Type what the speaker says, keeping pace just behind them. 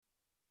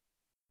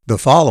The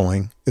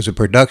following is a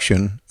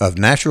production of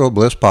Natural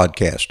Bliss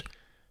Podcast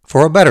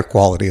for a better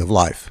quality of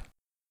life.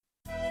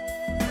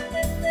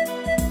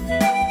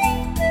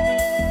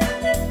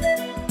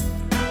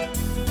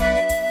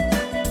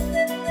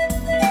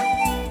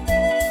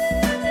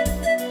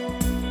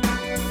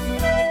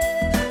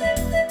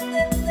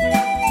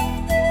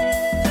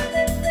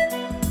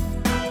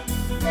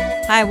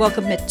 Hi,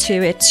 welcome to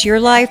It's Your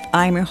Life.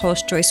 I'm your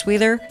host, Joyce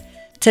Wheeler.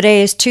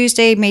 Today is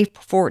Tuesday, May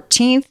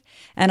 14th,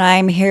 and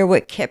I'm here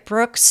with Kip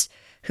Brooks,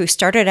 who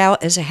started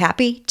out as a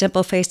happy,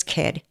 dimple-faced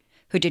kid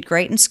who did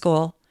great in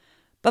school,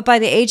 but by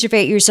the age of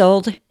 8 years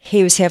old,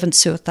 he was having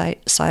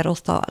suicidal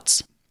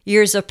thoughts.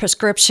 Years of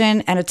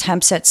prescription and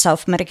attempts at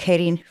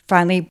self-medicating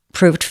finally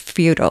proved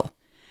futile,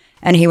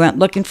 and he went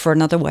looking for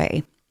another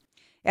way.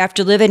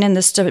 After living in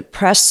this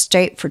depressed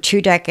state for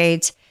 2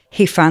 decades,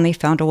 he finally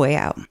found a way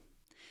out.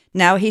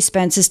 Now he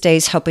spends his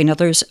days helping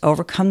others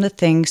overcome the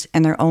things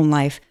in their own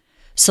life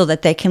so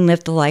that they can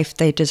live the life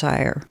they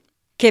desire.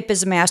 Kip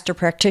is a master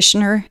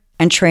practitioner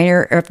and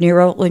trainer of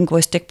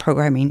neuro-linguistic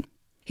programming.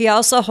 He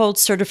also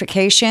holds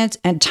certifications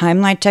in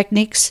timeline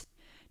techniques,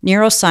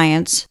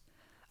 neuroscience,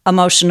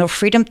 emotional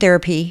freedom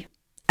therapy,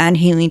 and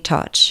healing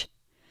touch.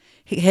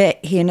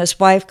 He and his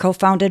wife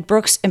co-founded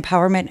Brooks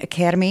Empowerment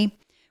Academy,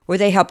 where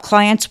they help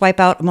clients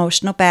wipe out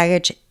emotional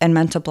baggage and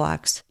mental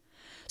blocks,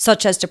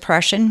 such as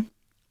depression,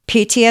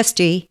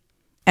 PTSD,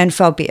 and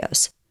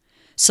phobias,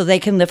 so they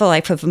can live a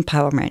life of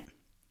empowerment.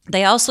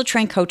 They also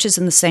train coaches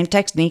in the same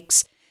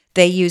techniques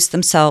they use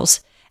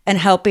themselves and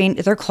helping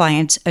their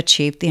clients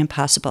achieve the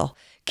impossible.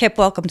 Kip,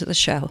 welcome to the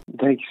show.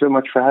 Thank you so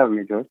much for having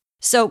me, Joyce.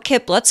 So,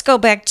 Kip, let's go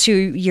back to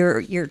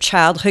your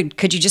childhood.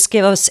 Could you just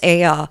give us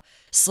a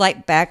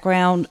slight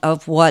background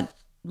of what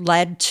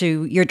led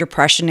to your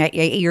depression at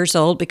 8 years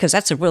old? Because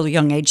that's a really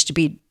young age to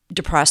be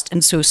depressed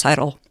and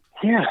suicidal.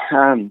 Yeah,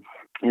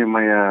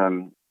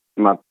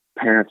 my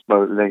parents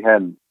they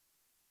had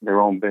their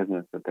own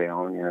business that they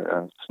own,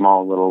 a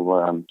small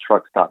little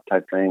truck stop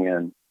type thing,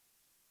 and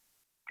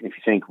if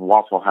you think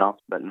Waffle House,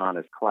 but not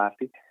as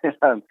classy,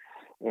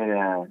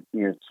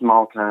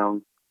 small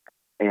town,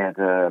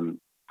 and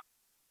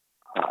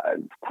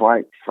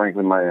quite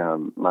frankly,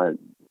 my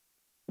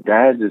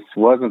dad just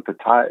wasn't the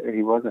type.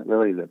 He wasn't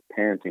really the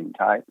parenting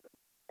type,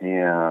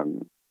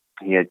 and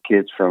he had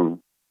kids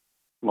from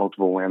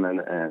multiple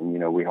women, and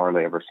we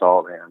hardly ever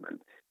saw them.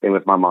 And then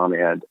with my mom, he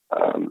had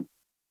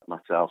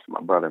myself, my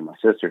brother, and my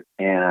sister,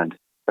 and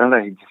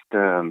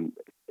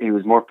he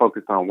was more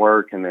focused on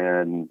work, and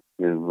then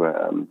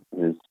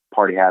his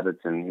party habits,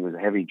 and he was a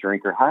heavy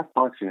drinker, high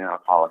functioning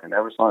alcoholic. I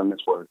never saw him miss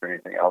work or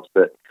anything else,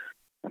 but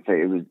I'd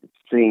say it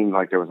seemed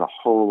like there was a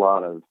whole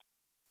lot of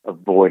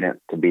avoidance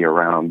to be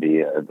around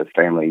the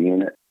family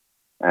unit,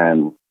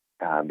 and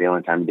the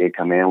only time he did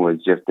come in was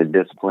just the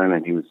discipline,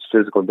 and he was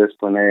physical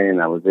disciplinary, and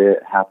that was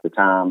it. Half the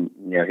time,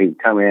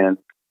 he'd come in,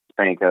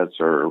 spank us,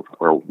 or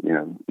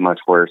much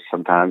worse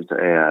sometimes,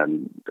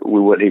 and we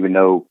wouldn't even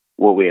know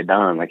what we had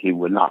done. Like, he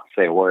would not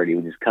say a word. He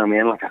would just come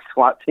in like a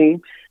SWAT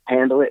team,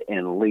 handle it,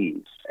 and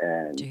leave.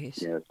 And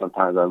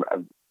sometimes I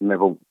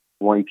remember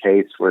one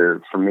case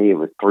where, for me, it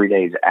was 3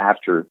 days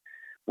after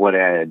what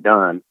I had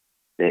done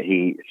that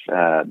he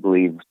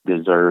believed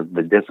deserved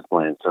the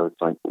discipline. So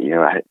it's like,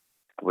 I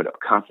would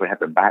constantly have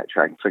to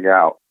backtrack and figure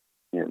out,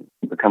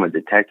 become a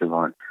detective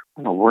on what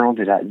in the world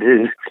did I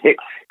do that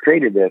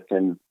created this.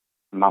 And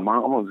my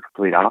mom was the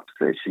complete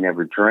opposite. She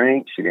never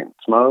drank. She didn't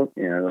smoke.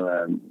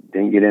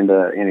 Didn't get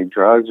into any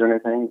drugs or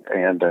anything.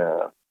 And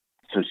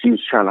so she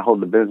was trying to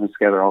hold the business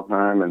together all the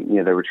time. And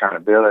they were trying to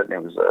build it. And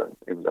it was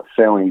a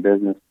failing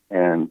business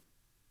and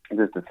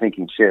just a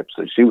sinking ship.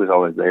 So she was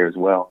always there as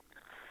well.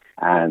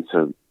 And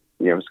so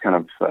it was kind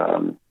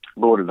of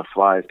Lord of the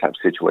Flies type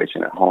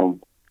situation at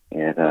home.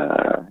 And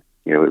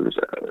it was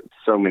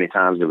so many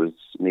times it was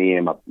me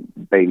and my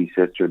baby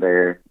sister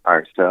there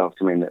ourselves.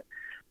 I mean,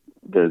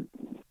 the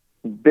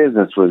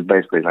business was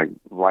basically like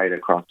right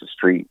across the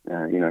street,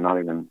 not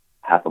even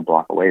half a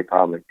block away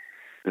probably.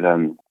 But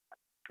to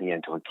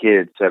a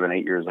kid 7,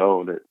 8 years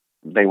old,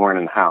 they weren't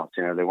in the house.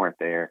 They weren't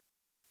there.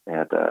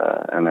 And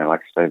then, like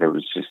I say, there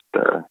was just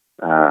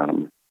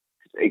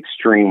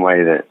extreme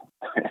way that,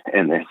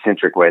 and the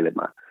eccentric way that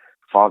my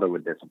father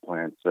would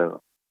discipline.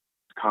 So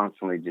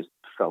constantly just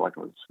felt like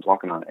I was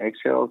walking on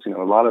eggshells. A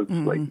lot of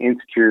like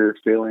insecure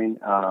feeling.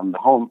 The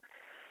home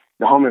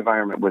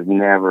environment was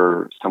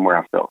never somewhere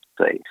I felt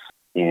safe.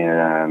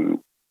 And,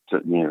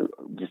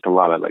 just a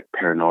lot of like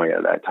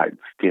paranoia, that type of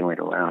feeling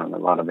around, a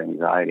lot of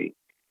anxiety.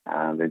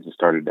 They just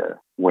started to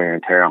wear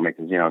and tear on me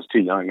because, I was too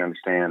young to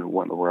understand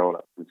what in the world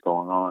was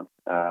going on.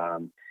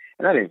 And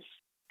I didn't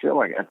feel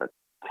like at the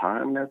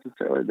time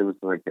necessarily there was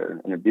like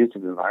an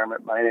abusive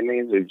environment by any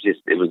means.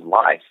 It was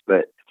life.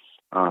 But,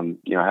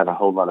 I had a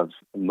whole lot of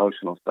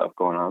emotional stuff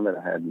going on that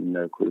I had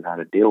no clue how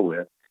to deal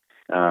with.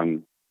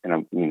 And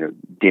I,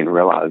 didn't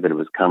realize that it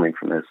was coming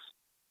from this,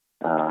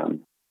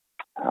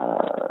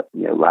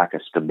 lack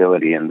of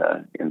stability in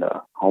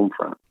the home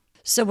front.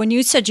 So when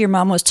you said your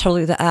mom was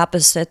totally the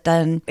opposite,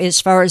 then as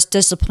far as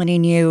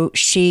disciplining you,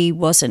 she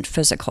wasn't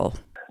physical.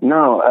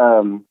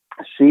 No,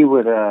 she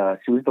was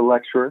the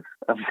lecturer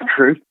of the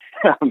group.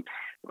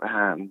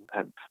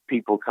 Had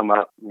people come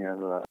up,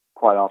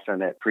 quite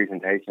often at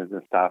presentations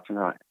and stuff, and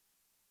like,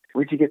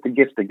 where'd you get the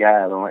gift of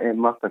gab? I'm like, it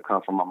must have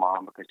come from my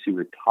mom because she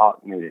would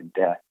talk me to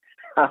death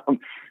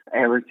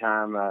every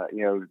time,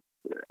 and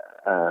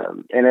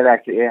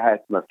it had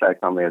some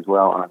effect on me as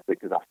well, honestly,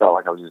 because I felt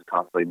like I was just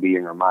constantly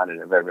being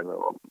reminded of every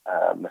little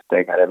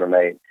mistake I'd ever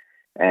made.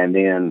 And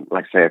then,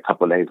 like I say, a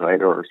couple of days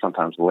later, or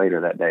sometimes later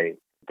that day,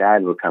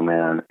 Dad would come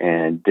in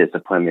and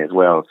discipline me as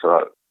well. So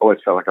I always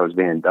felt like I was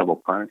being double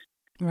punished.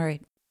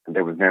 Right.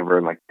 There was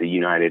never like the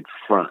united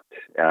front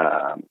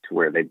to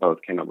where they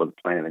both came up with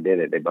a plan and did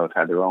it. They both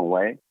had their own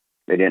way.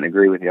 They didn't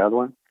agree with the other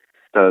one.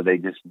 So they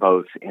just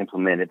both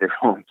implemented their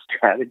own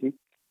strategy.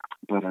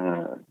 But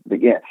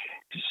yeah,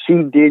 she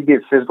did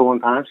get physical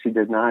one time. She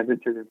denies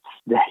it to this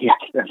day,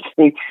 I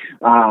think.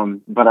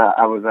 But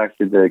I was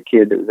actually the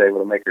kid that was able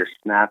to make her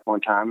snap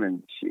one time,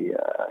 and she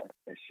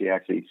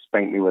actually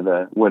spanked me with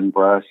a wooden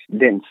brush.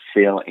 Didn't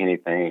feel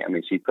anything. I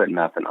mean, she put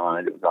nothing on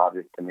it. It was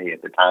obvious to me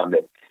at the time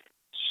that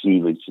she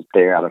was just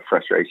there out of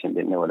frustration,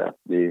 didn't know what else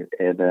to do.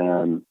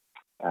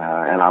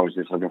 And I was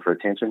just looking for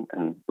attention.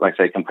 And like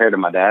I say, compared to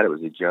my dad, it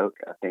was a joke.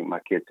 I think my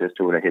kid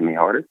sister would have hit me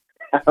harder,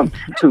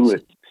 who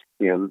was,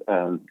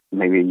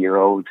 maybe a year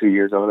old, 2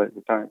 years old at the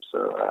time.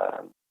 So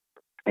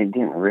it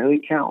didn't really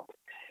count.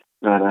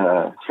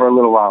 But for a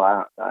little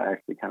while, I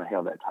actually kind of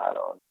held that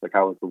title. Like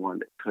I was the one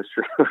that pushed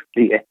her over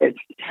the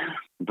edge.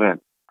 But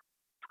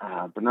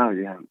no,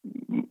 yeah.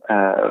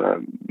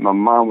 My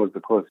mom was the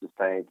closest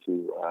thing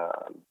to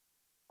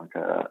like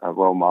a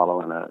role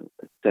model and a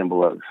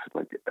symbol of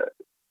like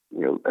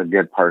a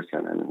good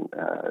person,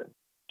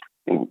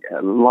 and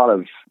a lot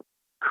of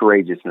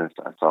courageousness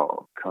I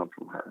saw come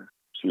from her.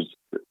 She was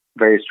a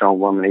very strong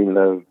woman, even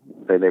though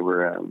they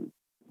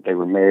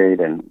were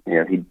married, and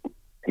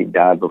he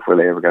died before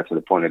they ever got to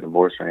the point of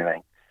divorce or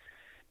anything.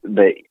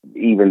 But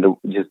even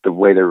just the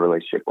way their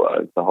relationship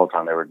was the whole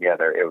time they were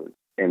together, it was,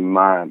 in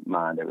my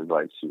mind, it was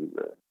like she was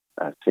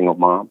a single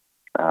mom.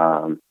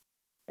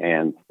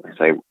 And like I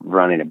say,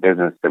 running a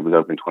business that was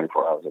open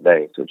 24 hours a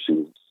day. So she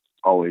was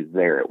always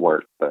there at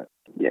work. But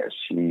yeah,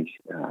 she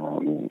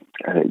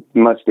had a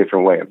much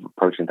different way of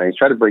approaching things.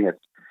 Tried to bring us,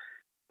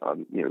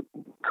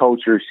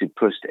 culture. She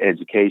pushed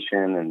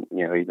education and,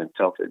 even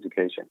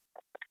self-education.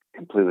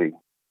 Completely,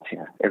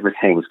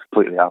 everything was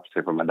completely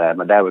opposite from my dad.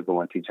 My dad was the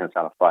one teaching us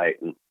how to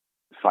fight and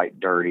fight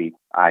dirty,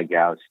 eye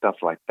gouge, stuff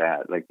like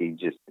that. Like he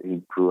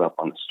grew up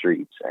on the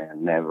streets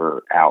and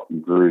never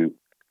outgrew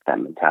that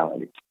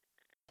mentality.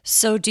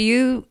 So do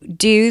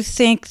you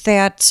think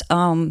that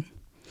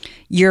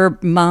your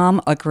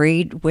mom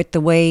agreed with the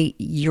way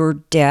your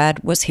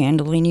dad was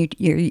handling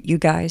you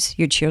guys,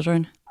 your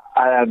children?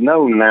 I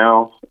know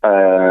now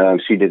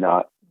she did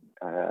not.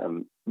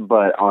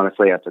 But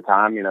honestly, at the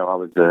time, I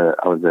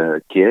was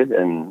a kid,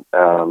 and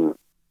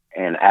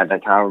at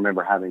that time, I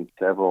remember having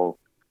several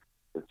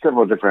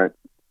different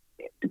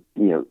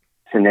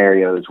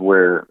scenarios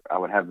where I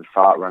would have the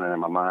thought running in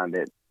my mind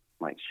that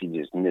like she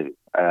just knew.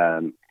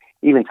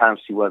 Even times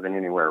she wasn't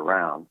anywhere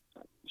around,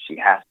 she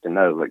has to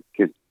know, like,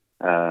 because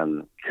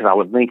I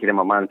would link it in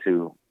my mind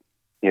to,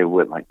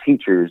 with my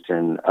teachers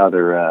and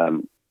other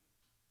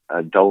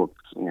adults,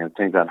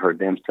 things I've heard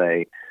them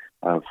say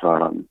of,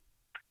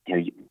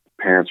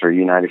 parents are a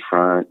united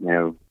front,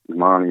 your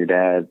mom and your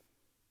dad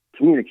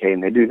communicate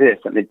and they do this,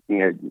 and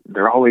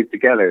they're always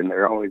together and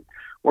they're always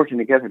working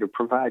together to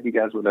provide you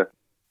guys with a,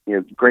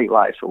 great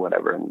life or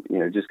whatever.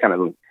 And, just kind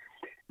of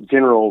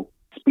general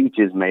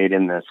speeches made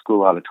in the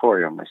school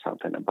auditorium or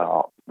something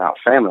about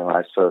family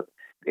life. So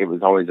it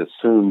was always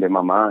assumed in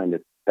my mind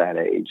at that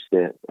age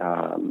that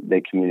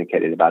they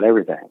communicated about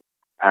everything.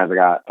 As I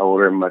got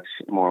older, much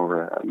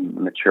more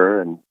mature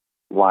and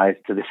wise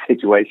to the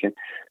situation,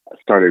 I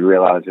started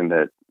realizing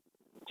that,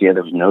 there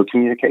was no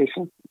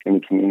communication. Any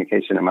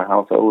communication in my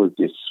household was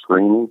just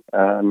screaming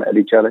at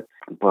each other.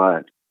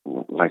 But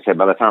like I said,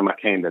 by the time I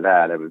came to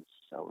that, I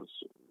was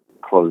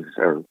close,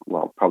 or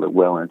probably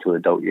well into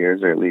adult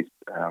years, or at least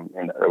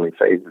in the early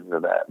phases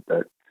of that.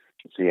 But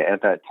so yeah,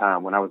 at that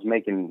time, when I was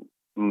making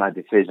my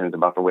decisions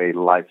about the way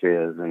life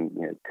is, and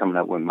coming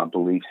up with my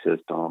belief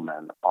system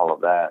and all of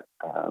that,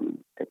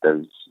 at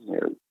those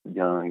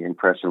young,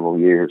 impressionable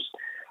years,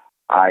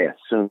 I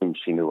assumed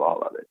she knew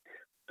all of it.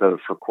 So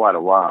for quite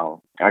a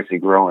while, actually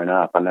growing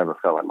up, I never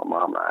felt like my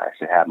mom and I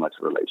actually had much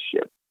of a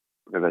relationship,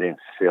 because I didn't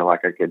feel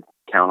like I could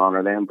count on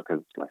her then, because,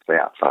 like I say,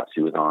 I thought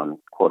she was on,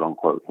 quote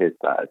unquote, his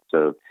side.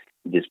 So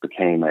it just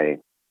became a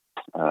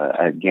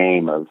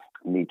game of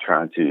me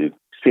trying to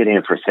fit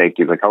in for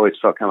safety. Like I always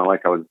felt kind of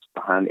like I was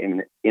behind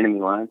enemy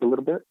lines a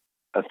little bit,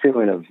 a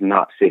feeling of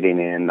not fitting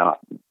in, not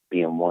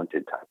being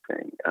wanted type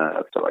thing.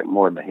 So like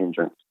more of a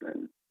hindrance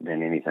than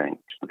anything,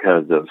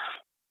 because of,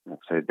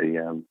 let's say,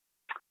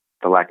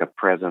 the lack of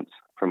presence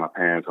from my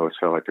parents. I always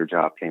felt like their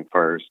job came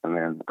first, and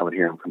then I would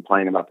hear them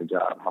complain about the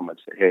job, how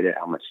much they hate it,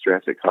 how much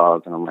stress it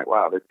caused, and I'm like,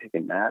 wow, they're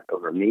picking that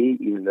over me,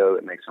 even though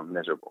it makes them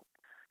miserable.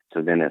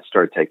 So then it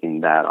started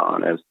taking that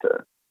on as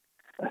a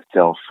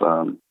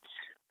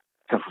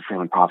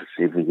self-fulfilling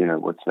prophecy.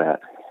 But, what's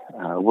that?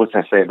 What's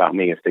that say about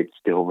me if they'd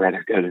still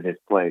rather go to this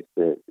place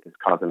that is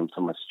causing them so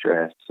much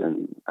stress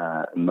and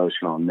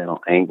emotional and mental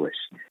anguish?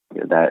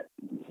 That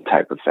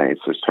type of thing.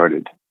 So it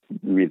started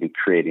really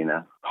creating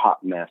a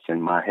hot mess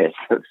in my head,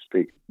 so to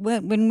speak.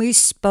 When we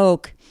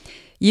spoke,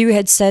 you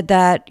had said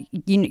that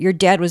your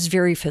dad was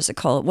very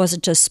physical. It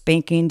wasn't just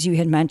spankings. You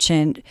had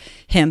mentioned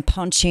him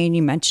punching.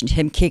 You mentioned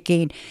him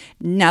kicking.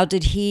 Now,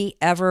 did he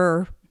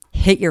ever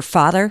hit your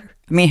father?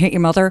 Hit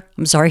your mother?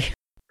 I'm sorry.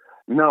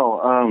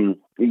 No,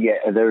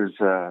 there's,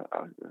 I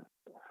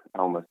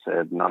almost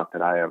said not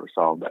that I ever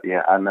saw, but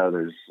yeah, I know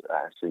there's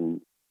actually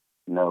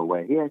no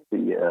way. He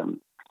actually,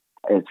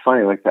 it's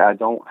funny, like I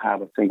don't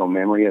have a single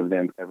memory of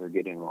them ever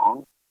getting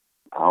wrong.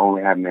 I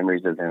only have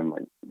memories of them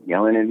like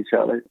yelling at each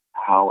other.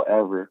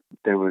 However,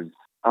 there was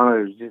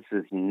just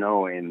this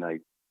knowing,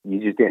 like, you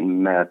just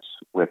didn't mess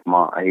with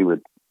Mom. He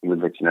would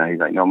let you know. He's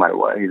like, no matter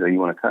what, he's like, you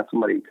want to cuss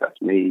somebody, you cuss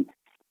me.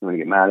 You want to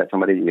get mad at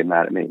somebody, you get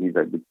mad at me. He's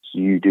like, but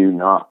you do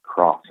not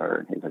cross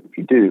her. He's like, if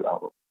you do,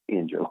 I'll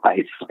end your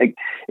life. Like,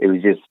 it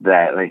was just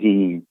that. Like,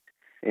 he,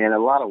 in a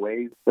lot of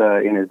ways,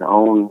 in his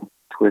own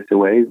twisted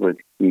ways, was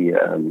he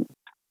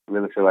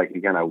really feel like he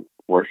kind of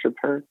worshipped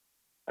her.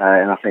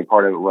 And I think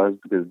part of it was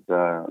because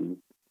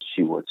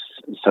she was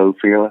so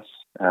fearless.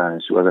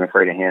 She wasn't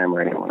afraid of him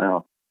or anyone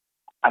else.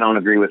 I don't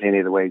agree with any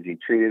of the ways he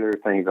treated her,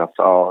 things I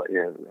saw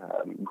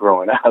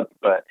growing up,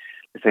 but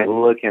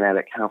looking at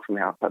it kind of from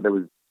the outside, there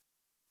was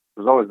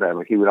always that.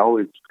 Like, he would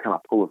always kind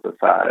of pull us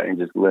aside and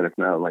just let us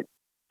know, like,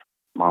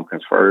 Mom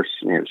comes first.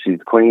 She's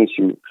the queen.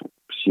 She's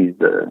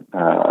the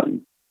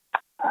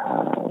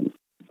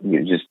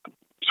just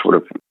sort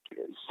of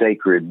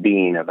sacred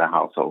being of the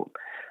household.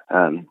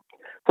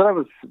 So that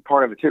was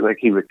part of it too. Like,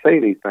 he would say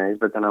these things,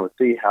 but then I would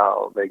see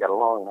how they got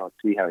along, and I would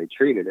see how he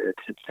treated it at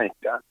the same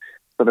time.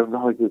 So there was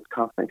always this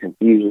constant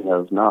confusion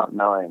of not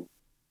knowing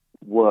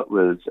what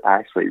was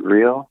actually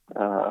real.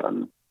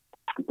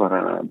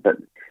 But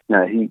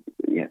no, he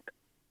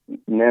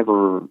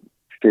never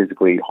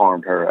physically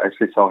harmed her. I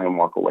actually saw him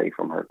walk away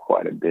from her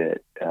quite a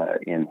bit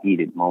in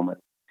heated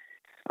moments.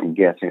 I'm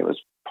guessing it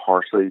was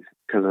partially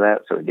because of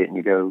that, so it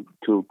didn't go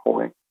to a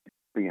point.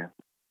 But yeah,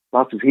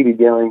 lots of heated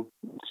yelling,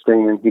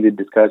 screaming, heated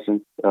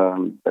discussions,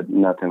 but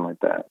nothing like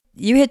that.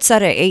 You had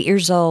said at 8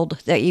 years old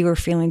that you were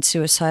feeling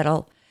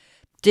suicidal.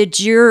 Did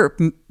your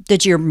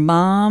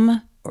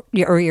mom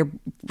or your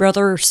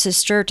brother or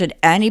sister, did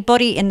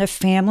anybody in the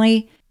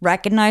family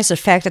recognize the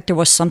fact that there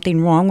was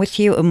something wrong with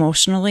you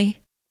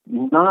emotionally?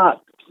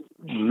 Not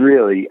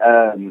really.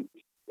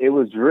 It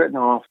was written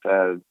off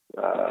as,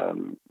 I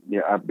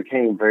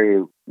became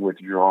very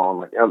withdrawn.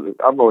 Like,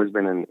 I've always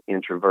been an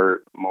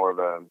introvert, more of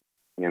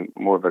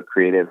a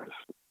creative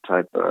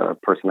type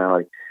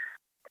personality,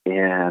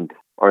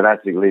 or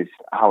that's at least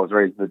how I was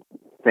raised. But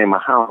in my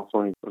house,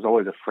 I was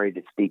always afraid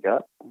to speak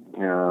up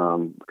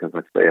because,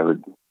 like I say, I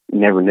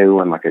never knew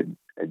when like a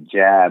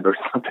jab or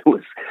something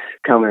was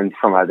coming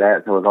from my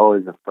dad, so I was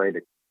always afraid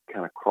to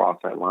kind of cross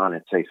that line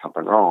and say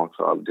something wrong.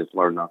 So I would just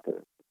learn not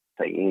to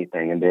say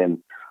anything. And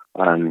then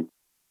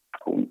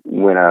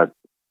when I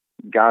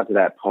got to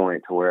that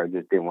point to where I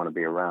just didn't want to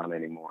be around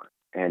anymore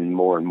and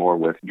more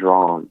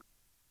withdrawn,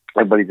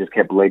 everybody just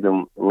kept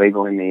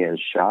labeling me as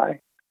shy.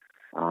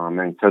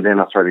 And so then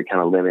I started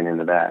kind of living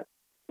into that.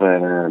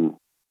 But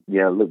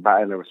look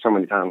back, there were so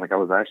many times, like, I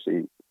was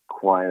actually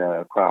quite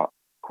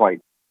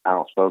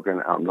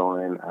outspoken,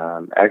 outgoing,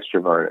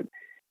 extroverted.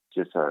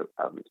 Just I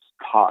was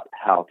taught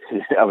how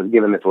to. I was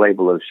given this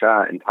label of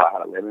shy and taught how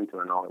to live into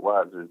it. And all it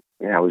was is,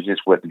 I was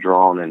just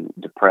withdrawn and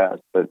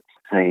depressed. But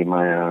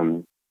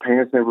my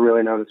parents never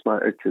really noticed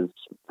much, because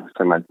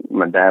my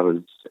dad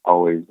was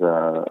always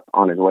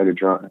on his way to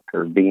drunk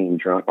or being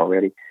drunk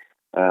already,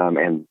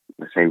 and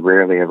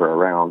rarely ever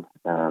around.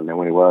 And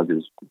when he was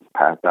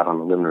passed out on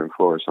the living room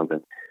floor or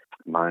something.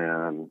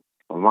 My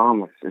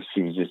mom,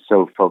 she was just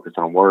so focused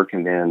on work,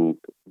 and then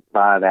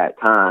by that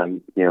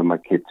time, my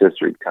kid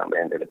sister had come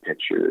into the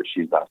picture.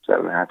 She's about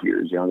 7.5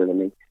 years younger than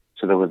me,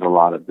 so there was a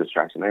lot of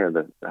distraction there.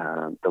 The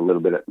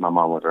little bit that my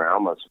mom was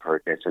around, most of her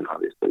attention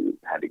obviously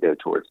had to go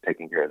towards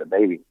taking care of the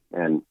baby,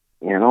 and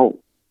I don't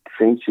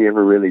think she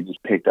ever really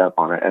just picked up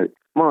on it.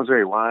 Mom was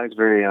very wise,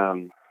 very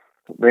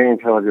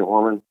intelligent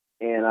woman,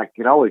 and I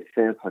could always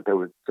sense that there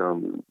was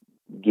some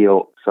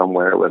guilt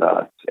somewhere with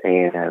us,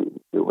 and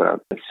what I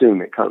assume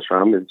it comes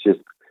from is just,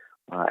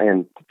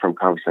 and from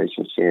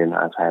conversations she and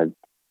I've had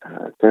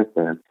since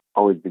then,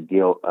 always the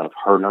guilt of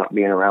her not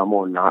being around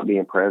more, not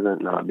being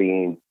present, not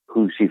being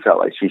who she felt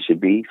like she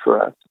should be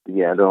for us.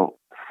 Yeah, I don't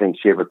think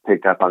she ever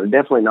picked up on it.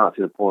 Definitely not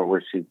to the point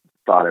where she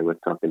thought it was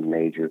something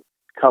major.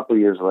 A couple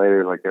of years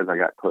later, like as I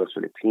got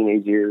closer to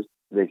teenage years,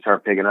 they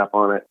start picking up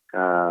on it,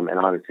 and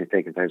obviously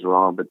thinking things were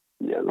wrong. But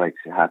like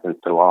it happens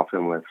so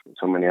often with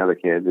so many other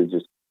kids, they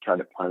just try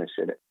to punish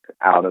it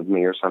out of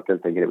me or something,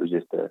 thinking it was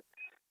just a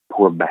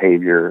poor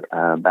behavior,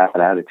 bad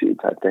attitude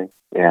type thing.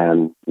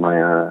 And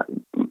my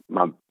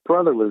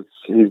brother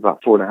he's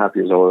about 4.5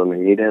 years older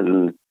than me. He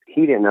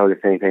didn't notice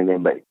anything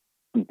then, but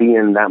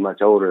being that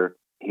much older,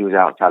 he was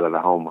outside of the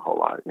home a whole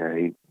lot.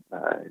 He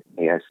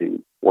He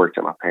actually worked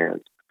at my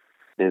parents'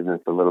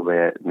 business a little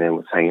bit, and then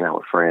was hanging out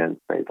with friends,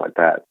 things like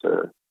that.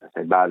 So I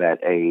say by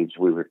that age,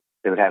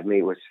 they would have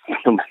me, which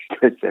still makes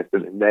good sense to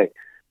this day,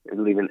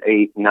 leaving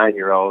 8,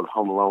 9-year-old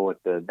home alone with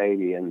the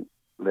baby, and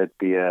let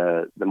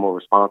the more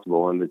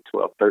responsible and the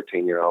 12,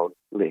 13-year-old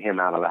let him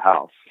out of the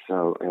house.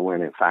 So, and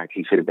when in fact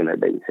he should have been there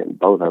babysitting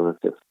both of us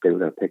if they were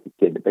going to pick a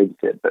kid to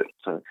babysit. But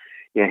so,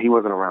 yeah, he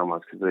wasn't around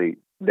much because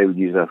they would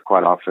use us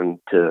quite often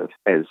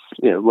as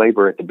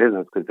labor at the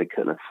business because they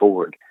couldn't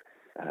afford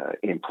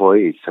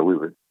employees. So we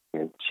were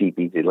cheap,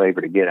 easy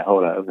labor to get a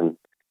hold of, and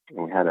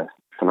we had a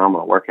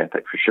phenomenal work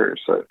ethic for sure.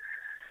 So,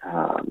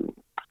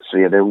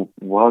 yeah, there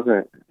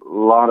wasn't a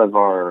lot of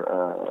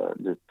our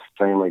this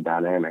family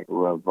dynamic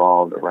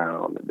revolved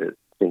around this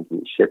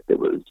sinking ship that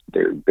was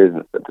their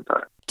business at the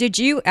time. Did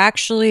you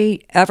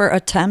actually ever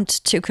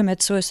attempt to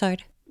commit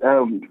suicide?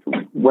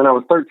 When I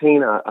was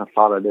 13, I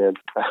thought I did.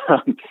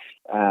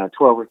 12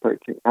 or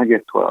 13, I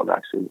guess 12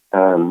 actually.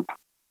 I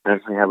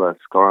actually have a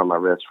scar on my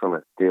wrist from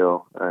a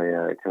steel.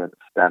 I kind of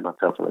stabbed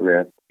myself in the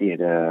wrist. It,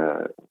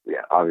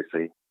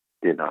 obviously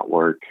did not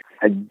work.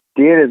 I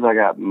did as I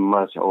got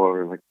much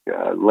older, like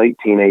late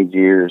teenage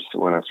years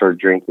when I started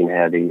drinking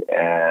heavy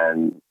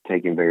and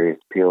taking various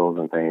pills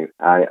and things.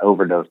 I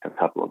overdosed a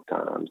couple of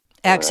times.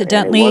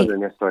 Accidentally? It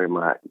wasn't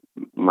necessarily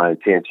my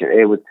intention.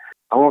 It was.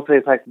 I won't say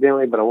it's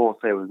accidentally, but I won't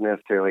say it was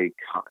necessarily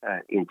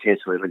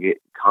intentionally. Like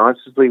it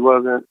consciously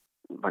wasn't.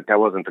 Like that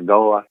wasn't the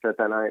goal I set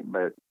that night,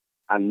 but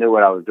I knew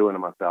what I was doing to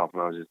myself,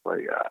 and I was just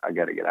like, I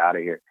got to get out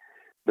of here.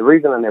 The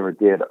reason I never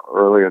did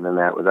earlier than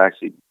that was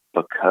actually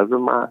because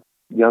of my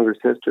younger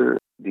sister.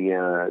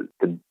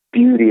 The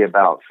beauty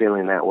about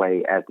feeling that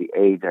way at the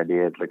age I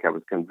did, like I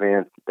was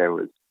convinced there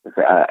was,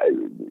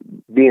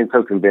 being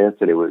so convinced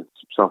that it was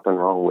something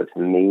wrong with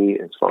me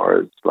as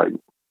far as like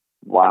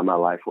why my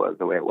life was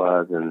the way it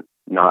was and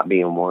not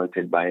being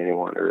wanted by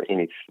anyone or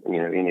any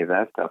of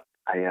that stuff.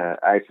 I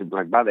actually,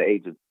 like by the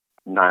age of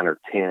 9 or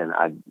 10,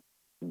 I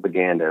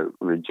began to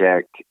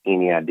reject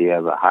any idea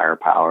of a higher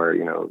power,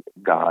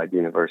 God,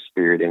 universe,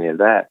 spirit, any of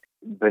that.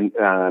 But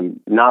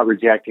not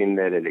rejecting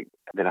that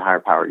a higher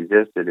power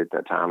existed at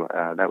that time.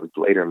 That was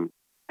later in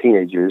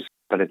teenage years.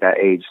 But at that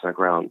age, like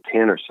around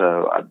 10 or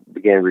so, I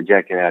began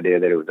rejecting the idea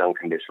that it was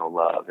unconditional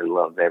love and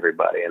loves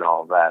everybody and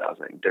all of that. I was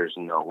like, there's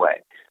no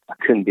way. I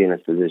couldn't be in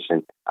this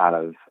position out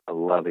of a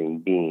loving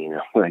being.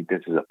 Like,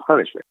 this is a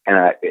punishment.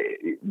 And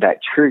that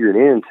triggered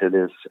into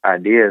this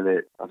idea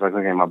that I was like,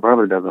 okay, my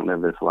brother doesn't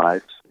live this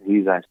life.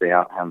 He's actually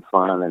out having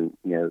fun,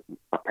 and,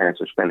 my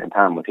parents are spending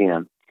time with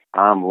him.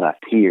 I'm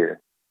left here,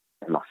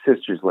 and my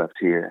sister's left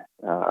here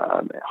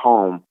at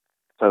home.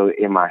 So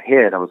in my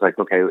head, I was like,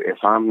 okay, if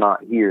I'm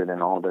not here,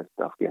 then all this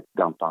stuff gets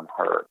dumped on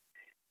her.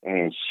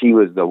 And she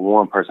was the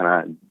one person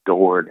I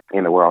adored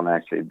in the world, and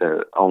actually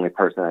the only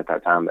person at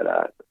that time that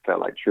I felt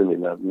like truly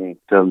loved me.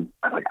 So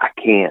I was like, I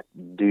can't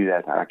do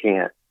that. I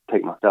can't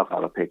take myself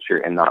out of the picture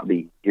and not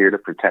be here to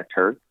protect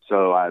her.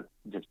 So I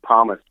just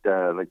promised,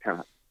 I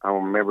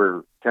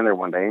remember telling her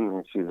one day,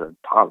 and she's a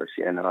toddler,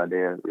 she had no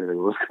idea really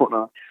what was going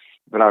on.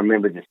 But I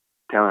remember just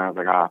telling her, I was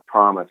like, I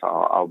promise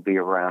I'll be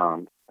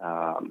around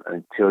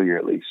until you're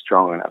at least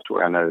strong enough to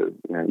where I know,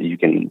 you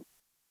can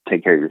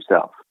take care of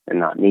yourself and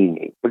not need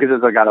me. Because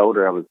as I got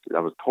older, I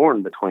was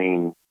torn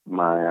between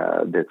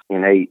my this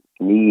innate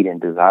need and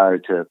desire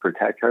to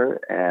protect her,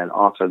 and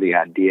also the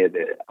idea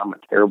that I'm a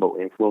terrible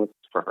influence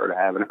for her to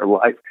have in her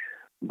life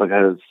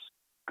because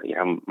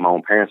my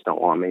own parents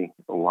don't want me.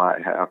 Why?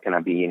 How can I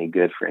be any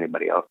good for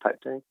anybody else?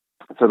 Type thing.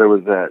 So there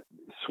was that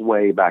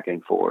sway back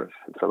and forth.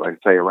 So, like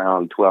I say,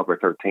 around 12 or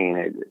 13,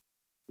 it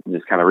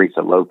just kind of reached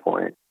a low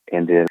point.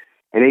 And then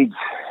at age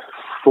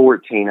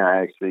 14,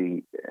 I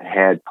actually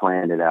had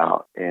planned it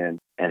out and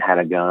had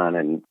a gun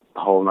and the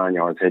whole 9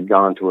 yards. Had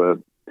gone to a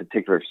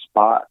particular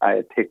spot I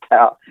had picked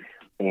out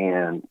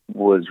and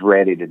was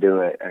ready to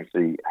do it.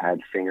 Actually had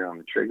finger on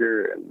the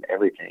trigger and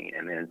everything.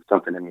 And then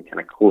something in me kind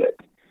of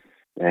clicked.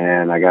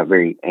 And I got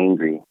very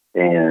angry.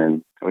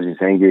 And I was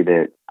just angry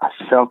that I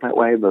felt that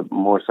way, but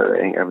more so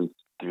there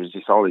was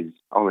just all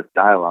this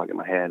dialogue in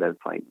my head. I was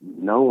like,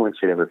 no one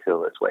should ever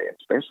feel this way,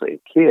 especially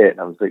a kid.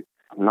 I was like,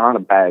 I'm not a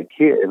bad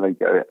kid. Like,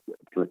 I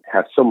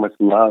have so much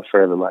love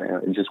for everybody.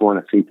 I just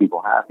want to see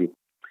people happy.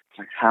 It's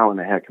like, how in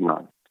the heck am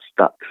I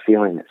stuck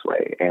feeling this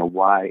way? And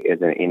why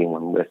isn't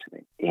anyone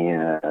listening?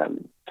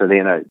 And so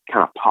then I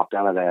kind of popped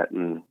out of that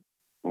and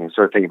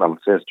started thinking about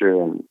my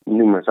sister and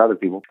numerous other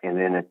people. And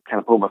then I kind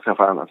of pulled myself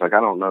out and I was like,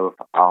 I don't know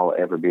if I'll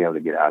ever be able to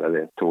get out of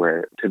this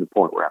to the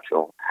point where I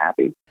feel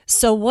happy.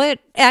 So what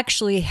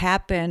actually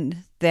happened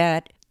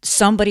that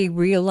somebody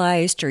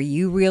realized or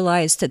you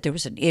realized that there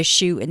was an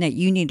issue and that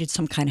you needed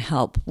some kind of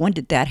help? When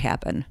did that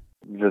happen?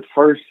 The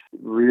first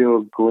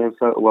real glimpse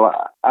of,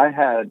 I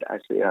had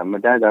actually, my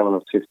dad died when I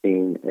was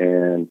 15,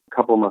 and a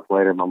couple of months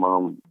later, my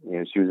mom,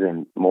 she was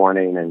in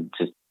mourning and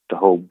just the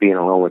whole being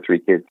alone with 3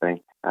 kids thing.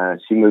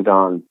 She moved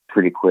on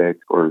pretty quick,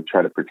 or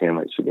try to pretend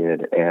like she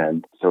did.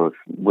 And so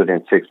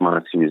within 6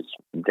 months, she was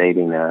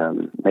dating,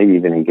 maybe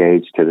even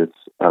engaged to this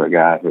other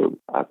guy who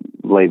I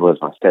label as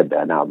my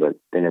stepdad now, but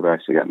they never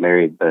actually got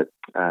married. But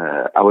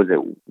I was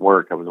at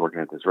work. I was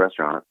working at this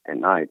restaurant at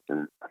night,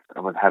 and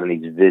I was having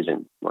these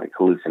visions, like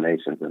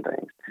hallucinations and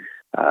things,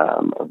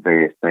 of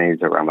various things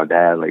around my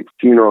dad, like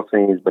funeral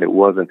scenes, but it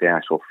wasn't the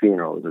actual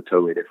funeral. It was a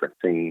totally different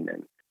scene.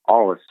 And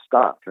all this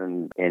stuff,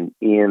 and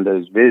in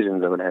those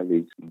visions, I would have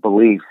these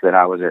beliefs that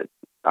I was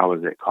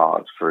at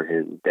cause for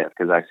his death,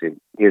 because actually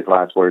his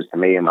last words to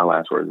me and my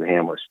last words to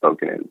him were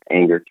spoken in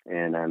anger.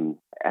 And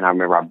I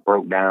remember I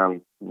broke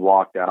down,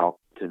 walked out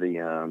to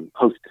the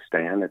hostess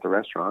stand at the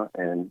restaurant,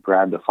 and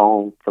grabbed the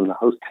phone from the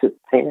hostess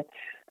stand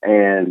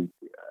and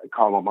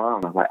called my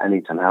mom. I was like, I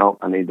need some help.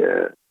 I need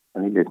to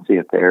see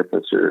a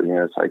therapist,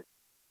 or it's like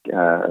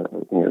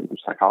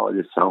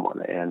psychologist, someone.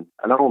 And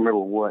I don't remember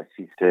what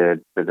she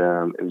said, but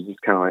it was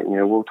just kind of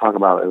like, we'll talk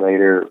about it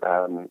later.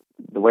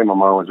 The way my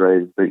mom was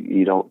raised, that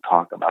you don't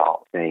talk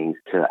about things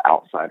to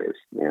outsiders,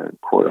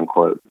 quote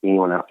unquote,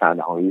 anyone outside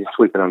the home. You just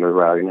sweep it under the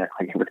rug and act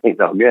like everything's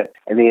all good.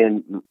 And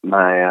then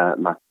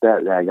my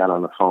stepdad got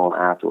on the phone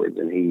afterwards,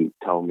 and he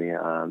told me,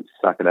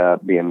 suck it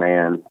up, be a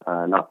man,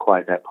 not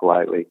quite that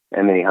politely.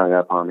 And then he hung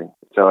up on me.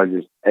 So I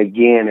just,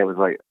 again, it was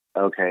like,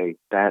 okay,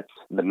 that's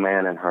the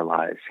man in her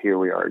life. Here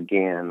we are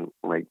again.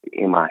 Like,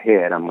 in my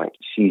head, I'm like,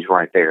 she's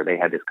right there. They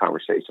had this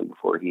conversation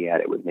before he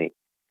had it with me,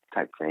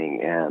 type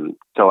thing. And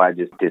so I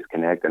just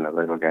disconnected, and I was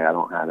like, okay, I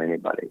don't have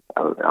anybody.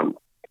 I'm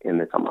in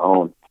this on my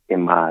own.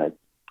 In my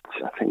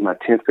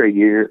 10th grade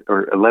year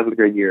or 11th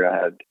grade year,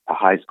 I had a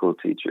high school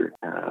teacher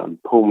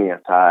pull me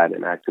aside,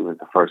 and actually was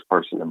the first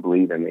person to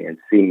believe in me and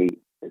see me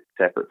as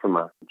separate from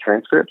my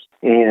transcripts.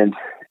 And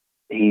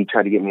he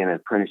tried to get me in an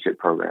apprenticeship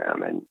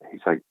program, and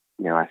he's like,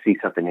 I see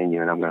something in you,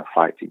 and I'm going to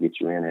fight to get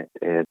you in it.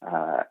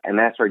 And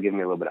that started giving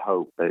me a little bit of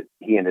hope. But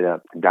he ended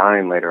up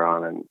dying later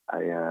on,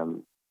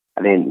 and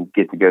I didn't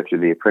get to go through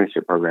the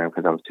apprenticeship program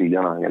because I was too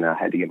young, and I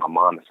had to get my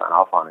mom to sign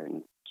off on it,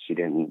 and she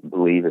didn't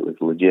believe it was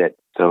legit.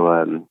 So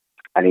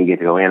I didn't get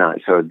to go in on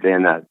it. So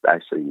then I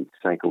actually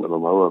sank a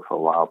little lower for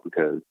a while,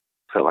 because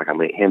I felt like I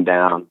let him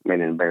down,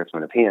 made an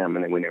embarrassment of him,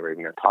 and then we never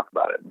even got to talk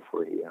about it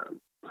before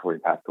he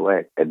passed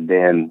away. And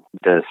then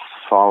the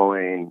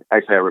following,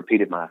 actually, I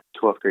repeated my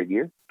 12th grade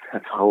year.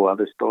 That's a whole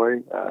other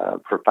story.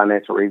 For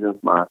financial reasons,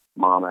 my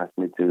mom asked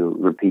me to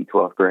repeat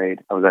 12th grade.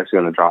 I was actually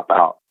going to drop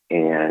out,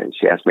 and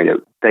she asked me to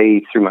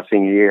stay through my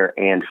senior year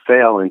and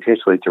fail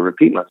intentionally to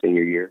repeat my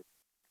senior year,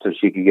 so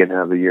she could get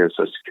another year of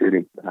Social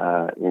Security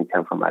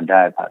income from my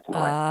dad passing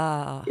away.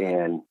 Oh.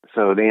 And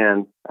so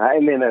then,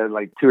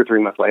 like 2 or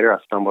 3 months later,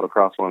 I stumbled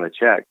across one of the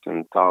checks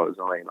and saw it was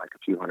only like a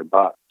few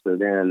 $100. So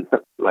then,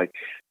 like,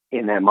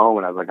 in that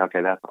moment, I was like,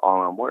 okay, that's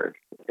all I'm worth.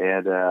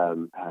 And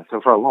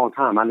so for a long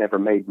time, I never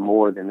made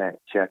more than that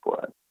check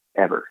was,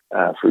 ever,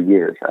 for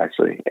years,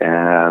 actually.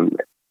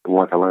 And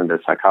once I learned the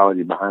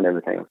psychology behind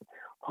everything, I was like,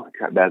 oh,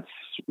 God, that's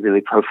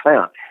really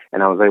profound.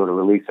 And I was able to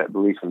release that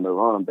belief and move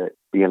on. But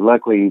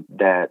luckily,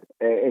 that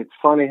it's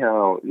funny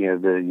how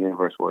the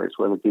universe works,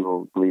 whether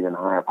people believe in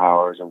higher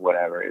powers or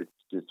whatever. It's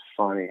just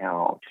funny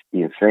how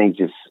things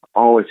just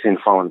always seem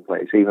to fall into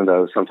place, even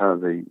though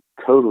sometimes they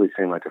totally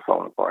seem like they're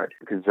falling apart.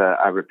 Because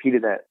I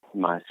repeated that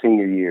my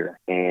senior year,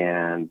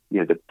 and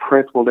the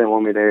principal didn't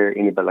want me there.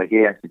 Anybody,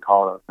 he actually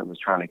called us and was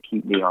trying to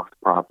keep me off the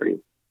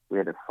property. We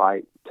had to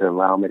fight to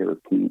allow me to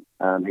repeat.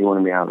 He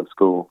wanted me out of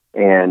school.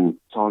 And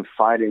so I'm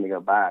fighting to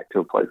go back to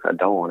a place I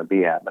don't want to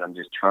be at, but I'm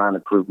just trying to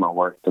prove my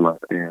worth to my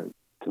parents,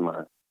 to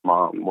my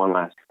mom, one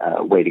last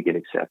way to get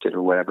accepted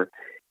or whatever.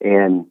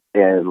 And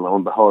lo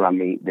and behold, I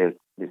meet this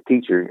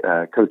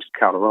teacher, Coach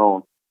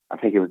Calderon. I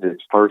think it was his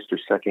first or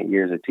second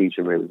year as a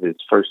teacher, but it was his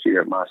first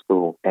year at my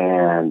school.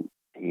 And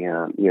he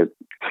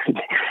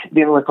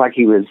didn't look like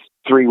he was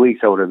 3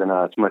 weeks older than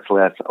us, much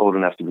less old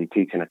enough to be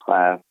teaching a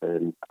class.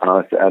 And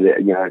honestly,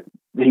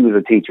 he was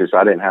a teacher, so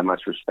I didn't have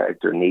much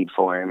respect or need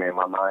for him in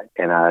my mind.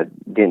 And I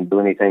didn't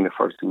do anything the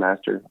first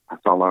semester. I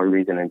saw no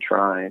reason in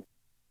trying,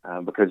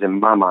 because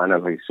in my mind, I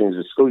was like, as soon as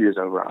the school year's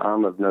over,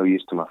 I'm of no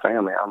use to my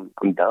family.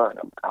 I'm done.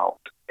 I'm out.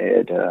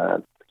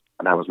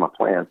 And that was my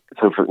plan.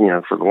 So for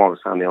the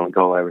longest time, the only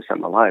goal I ever set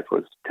in my life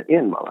was to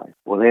end my life.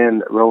 Well,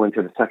 then roll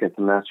into the second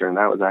semester, and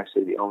that was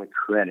actually the only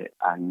credit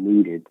I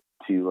needed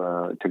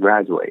to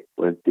graduate,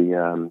 was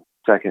the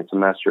second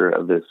semester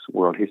of this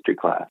world history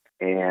class.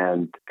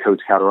 And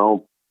Coach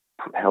Calderon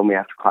held me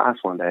after class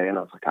one day, and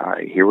I was like, all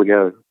right, here we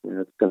go.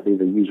 It's going to be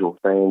the usual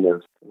thing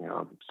of,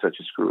 such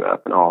a screw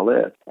up and all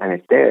this. And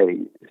instead,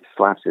 he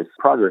slaps his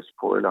progress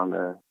report on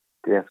the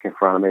desk in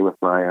front of me with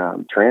my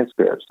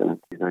transcripts, and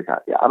he's like,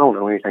 I don't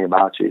know anything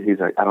about you. He's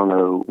like, I don't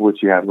know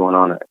what you have going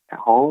on at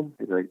home.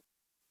 He's like,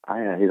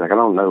 I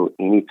don't know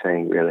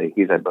anything really.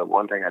 He's like, but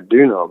one thing I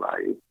do know about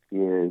you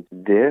is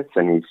this,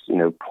 and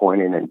he's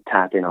pointing and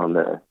tapping on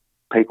the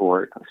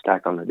paperwork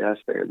stacked on the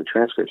desk there, the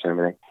transcripts and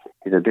everything.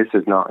 He said, this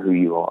is not who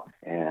you are.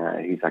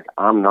 And he's like,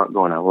 I'm not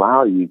going to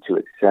allow you to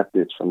accept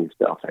this from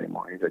yourself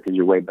anymore. He's like, because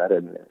you're way better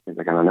than this. He's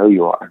like, and I know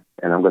you are,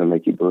 and I'm going to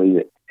make you believe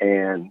it.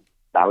 And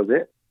that was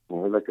it.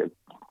 Like a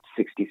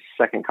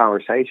 60-second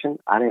conversation.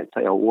 I didn't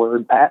say a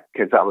word back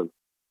because I was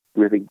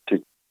really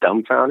just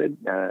dumbfounded.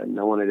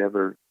 No one had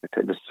ever,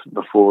 this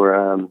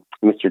before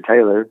Mr.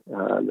 Taylor,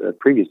 the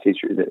previous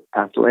teacher that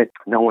passed away,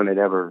 no one had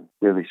ever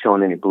really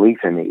shown any belief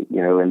in me,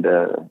 in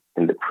the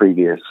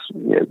previous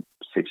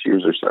 6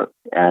 years or so.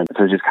 And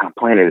so it just kind of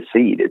planted a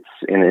seed. It's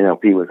in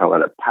NLP, we call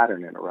it a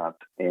pattern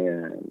interrupt.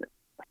 And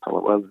that's all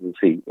it was, the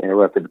seed.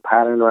 Interrupted the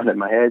pattern right in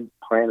my head,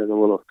 planted a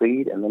little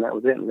seed, and then that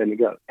was it, and let me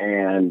go.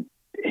 And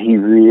he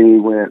really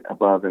went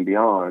above and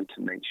beyond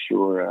to make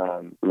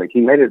sure,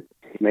 he made it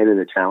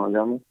a challenge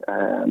on me,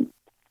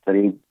 but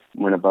he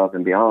went above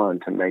and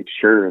beyond to make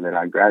sure that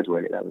I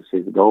graduated. That was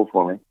his goal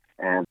for me.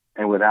 And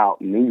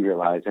without me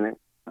realizing it,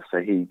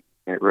 he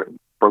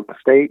broke my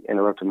state,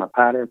 interrupted my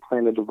pattern,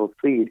 planted a little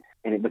seed,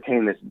 and it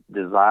became this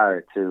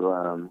desire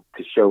to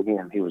show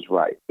him he was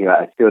right.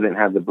 I still didn't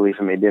have the belief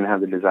in me, didn't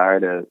have the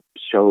desire to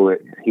show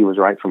it he was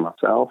right for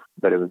myself,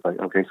 but it was like,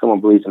 okay,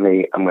 someone believes in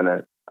me, I'm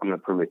gonna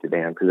prove it to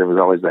them, because there was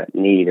always that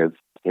need of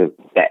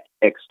that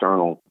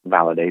external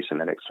validation,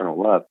 that external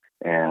love.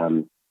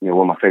 And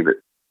one of my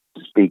favorite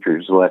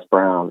speakers, Les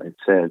Brown, had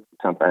said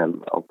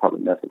something, I'll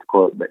probably mess up the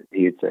quote, but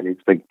he had said,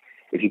 it's like,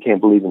 if you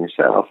can't believe in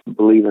yourself,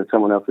 believe in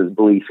someone else's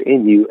belief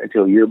in you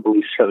until your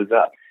belief shows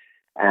up.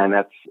 And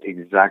that's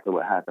exactly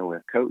what happened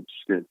with Coach.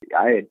 Because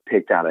I had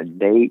picked out a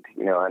date.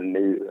 I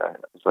knew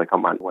it was like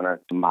on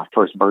my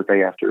first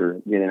birthday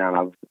after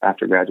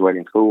after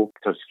graduating school.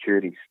 Social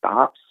Security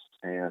stops,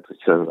 and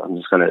so I'm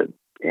just going to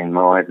end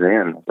my life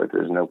then. But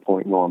there's no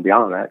point going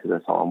beyond that because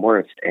that's all I'm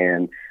worth.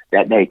 And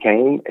that day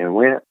came and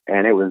went,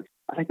 and I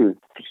think it was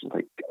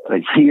like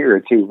a year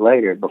or two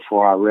later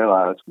before I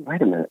realized,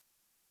 wait a minute.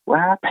 What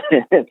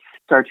happened?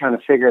 Started trying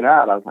to figure it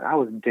out. I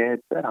was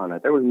dead set on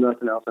it. There was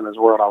nothing else in this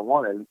world I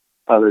wanted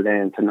other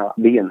than to not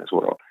be in this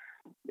world.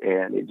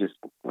 And it just,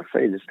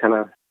 just kind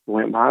of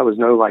went by. It was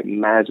no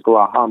magical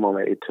aha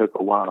moment. It took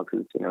a while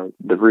because,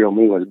 the real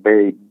me was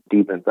buried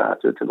deep inside.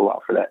 So it took a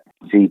while for that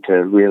seed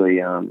to really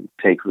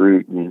take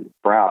root and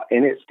sprout.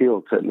 And it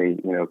still took me,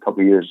 a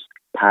couple of years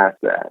past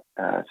that,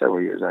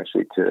 several years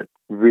actually, to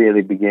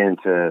really begin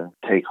to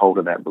take hold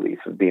of that belief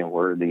of being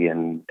worthy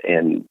and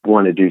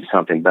want to do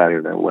something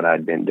better than what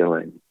I'd been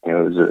doing. It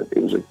was a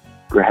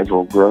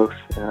gradual growth,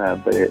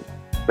 but it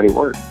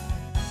worked.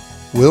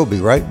 We'll be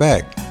right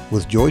back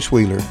with Joyce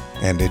Wheeler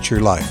and It's Your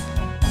Life.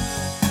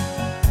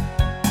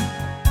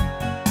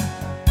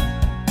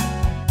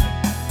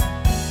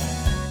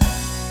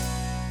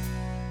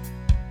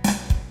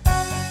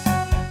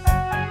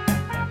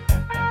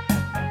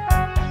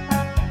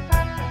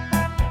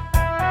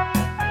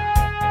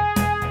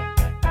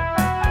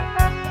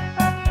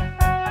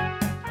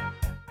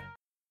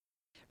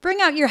 Bring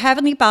out your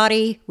heavenly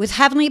body with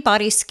Heavenly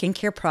Body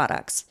skincare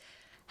products.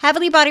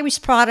 Heavenly Body's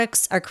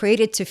products are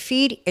created to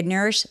feed and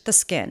nourish the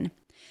skin.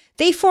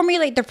 They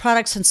formulate their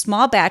products in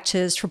small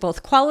batches for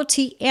both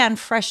quality and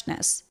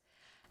freshness.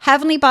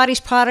 Heavenly Body's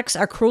products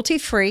are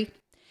cruelty-free,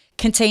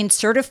 contain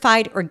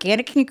certified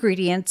organic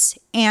ingredients,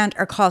 and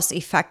are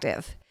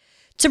cost-effective.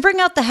 To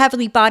bring out the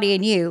Heavenly Body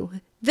in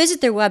you,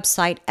 visit their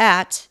website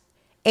at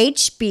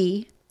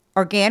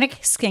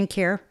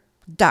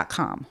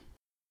hborganicskincare.com.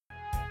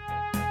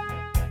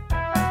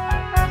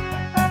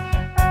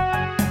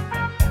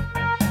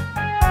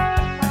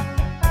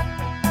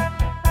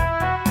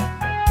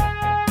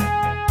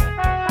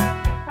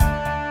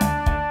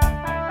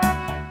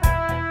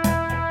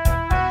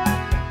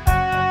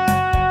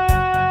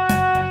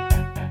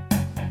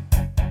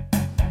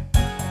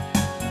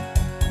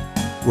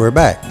 We're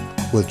back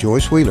with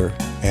Joyce Wheeler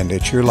and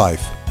It's Your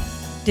Life.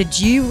 Did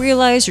you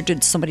realize, or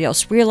did somebody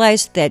else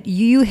realize, that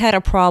you had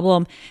a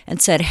problem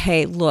and said,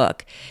 hey,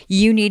 look,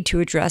 you need to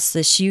address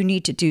this. You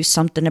need to do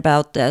something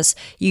about this.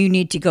 You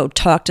need to go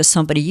talk to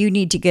somebody. You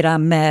need to get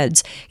on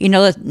meds.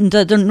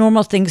 The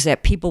normal things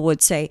that people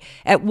would say.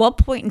 At what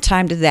point in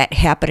time did that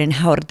happen, and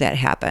how did that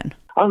happen?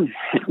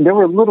 There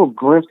were little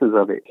glimpses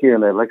of it here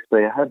and there. Like I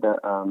say, I had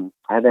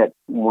that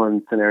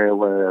one scenario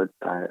where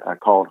I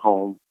called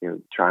home,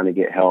 trying to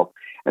get help.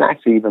 And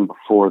actually, even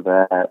before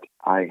that,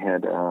 I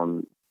had,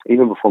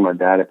 even before my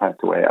dad had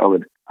passed away, I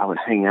would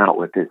hang out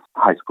with this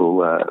high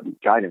school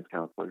guidance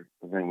counselor.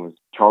 His name was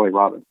Charlie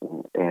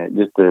Robinson, and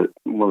just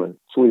one of the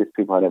sweetest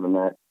people I'd ever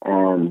met.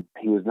 And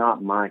he was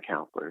not my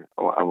counselor.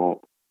 I won't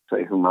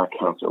say who my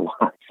counselor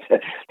was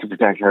to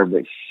protect her,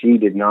 but she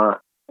did not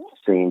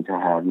seem to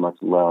have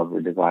much love or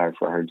desire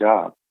for her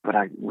job. But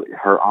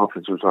her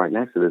office was right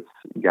next to this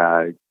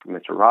guy,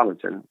 Mr.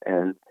 Robinson,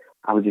 and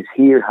I would just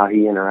hear how he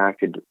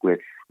interacted with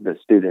the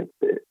students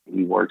that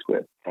he works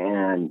with.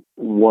 And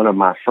one of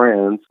my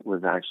friends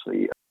was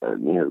actually,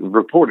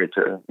 reported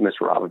to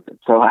Mr. Robinson.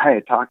 So I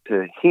had talked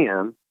to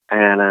him,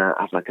 and I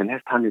was like, the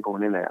next time you're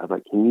going in there, I was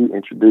like, can you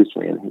introduce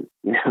me? And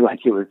he,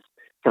 like it was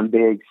some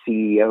big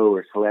CEO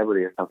or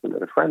celebrity or something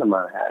that a friend of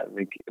mine had.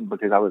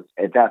 Because I was,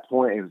 at that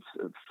point, it was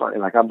funny.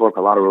 Like I broke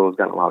a lot of rules,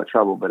 got in a lot of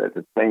trouble, but at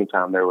the same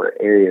time, there were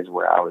areas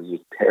where I was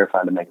just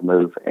terrified to make a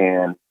move.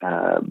 And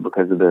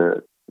because of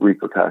the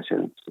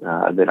repercussions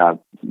that I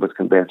was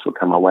convinced would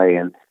come my way.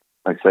 And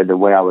like I said, the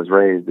way I was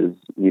raised is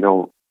you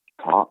don't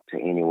talk to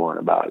anyone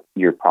about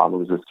your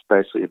problems,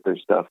 especially if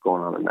there's stuff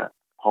going on in that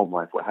home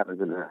life. What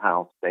happens in the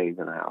house stays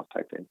in the house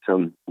type thing.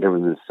 So there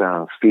was this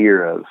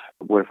fear of,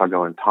 what if I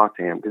go and talk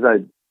to him? Because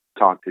I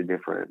talked to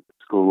different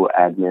school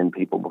admin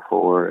people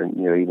before, and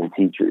even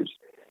teachers,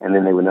 and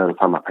then they would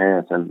notify my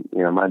parents, and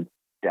my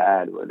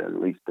dad would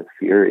unleash the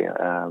fury,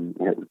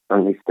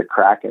 unleash the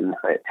kraken,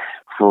 right,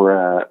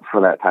 for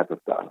that type of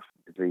stuff.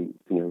 Because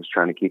he was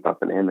trying to keep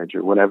up an image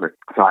or whatever.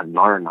 So I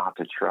learned not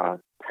to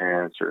trust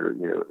parents or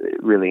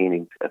really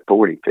any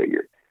authority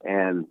figure.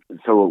 And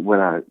so when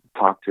I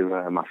talked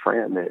to my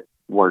friend that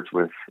worked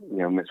with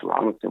Miss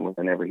Robinson,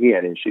 whenever he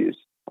had issues,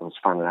 I was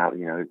finding out,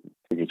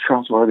 is he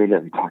trustworthy?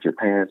 Does he talk to your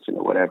parents?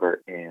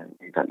 Whatever. And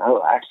he's like,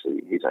 no,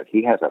 actually, he's like,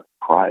 he has a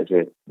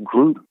private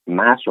group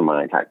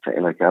mastermind type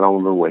thing. Like, I don't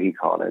remember what he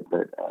called it,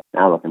 but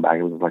now looking back,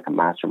 it was like a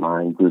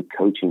mastermind group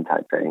coaching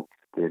type thing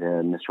that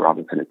Mr.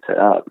 Robinson had set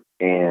up.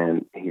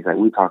 And he's like,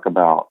 we talk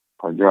about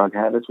our drug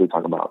habits, we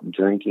talk about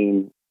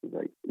drinking,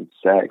 like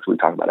sex, we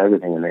talk about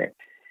everything in there.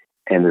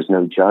 And there's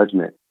no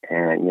judgment.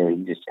 And,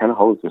 he just kind of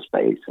holds the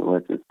space and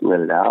let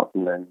it out,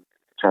 and then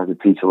tries to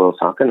teach a little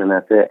something, and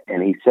that's it.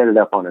 And he set it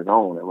up on his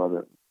own. It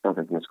wasn't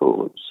something from the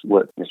school. It was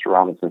what Mr.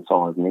 Robinson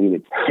saw as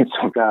needed.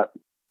 So I got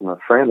my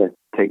friend to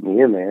take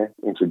me in there,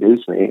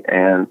 introduce me,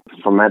 and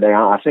from that day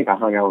on, I think I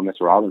hung out with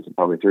Mr. Robinson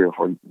probably 3 or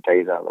 4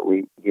 days out of the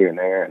week here and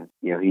there. And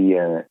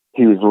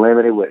he was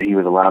limited what he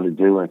was allowed to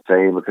do and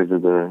say because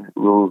of the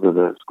rules of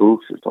the school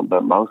system,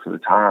 but most of the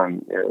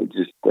time,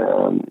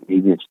 he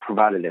just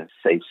provided a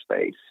safe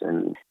space,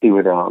 and he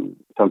would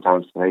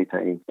sometimes say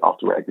things off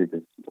the record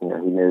that he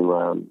knew.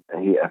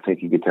 I think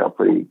he could tell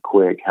pretty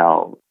quick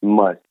how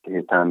much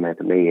his time meant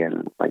to me,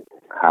 and like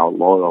how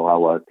loyal I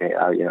was.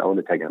 I would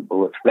have taken a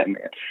bullet for that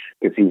man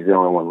because he's the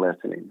only one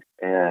listening.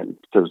 And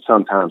so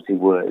sometimes he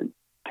would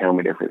tell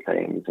me different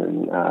things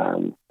and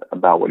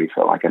about what he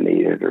felt like I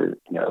needed, or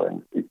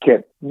and it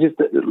kept just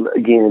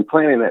again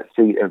planting that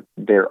seed of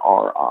there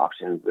are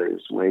options,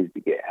 there's ways to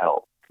get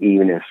help,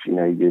 even if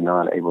you're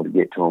not able to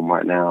get to them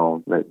right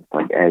now. But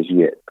like as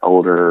you get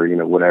older,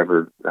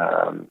 whatever,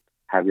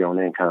 have your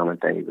own income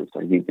and things, it's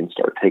like you can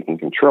start taking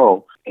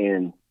control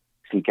and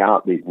seek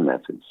out these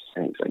methods.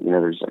 And it's like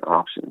there's an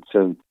option.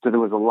 So there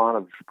was a lot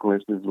of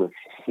glimpses with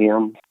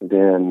him.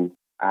 Then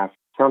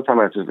sometime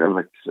after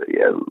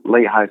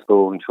late high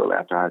school and shortly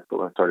after high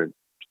school, I started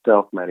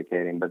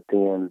self-medicating, but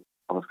then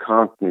I was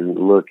constantly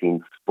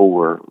looking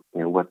for,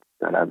 what's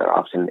that other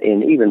option.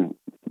 And even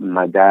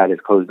my dad, as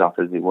closed off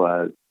as he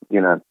was,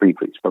 I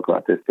briefly spoke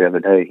about this the other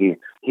day,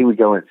 he would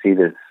go and see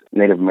this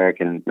Native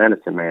American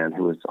medicine man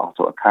who was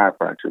also a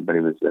chiropractor, but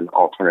he was an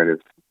alternative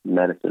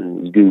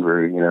medicine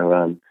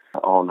guru,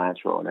 all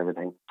natural and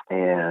everything.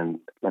 And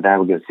my dad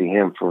would go see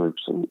him for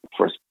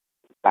a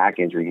back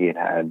injury he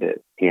had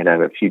that he had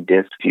a few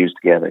discs fused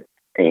together,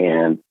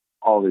 and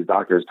all these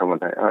doctors told him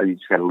that, you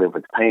just got to live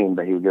with the pain.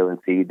 But he would go and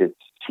see this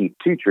Chief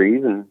Two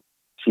Trees, and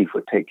Chief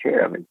would take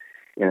care of him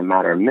in a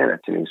matter of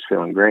minutes, and he was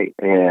feeling great.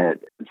 And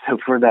so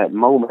for that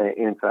moment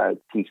inside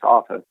Chief's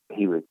office,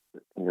 he would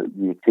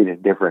you see this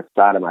different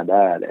side of my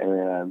dad,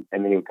 and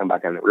then he would come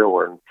back in the real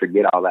world and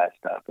forget all that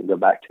stuff and go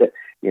back to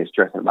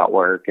stressing about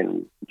work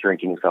and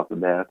drinking himself to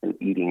death and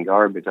eating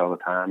garbage all the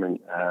time and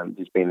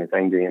just being this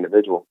angry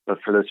individual. But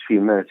for those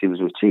few minutes he was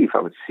with Chief,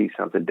 I would see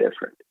something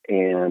different.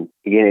 And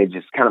again, it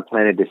just kind of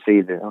planted to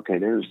see that, okay,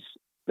 there's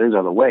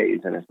other ways,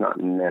 and it's not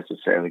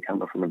necessarily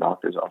coming from a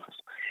doctor's office.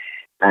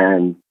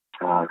 And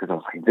because I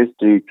was like, this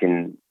dude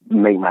can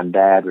make my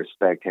dad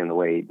respect him the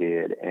way he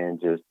did and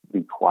just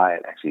be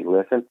quiet and actually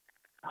listen.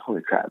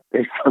 Holy crap,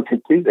 there's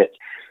something to this.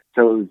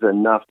 So it was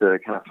enough to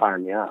kind of fire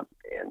me up.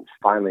 And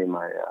finally, in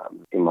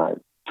my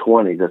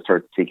 20s, I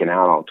started seeking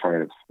out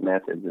alternative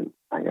methods and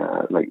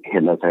like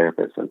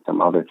hypnotherapists and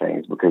some other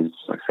things because,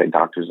 like I say,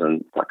 doctors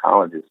and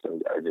psychologists, so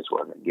I just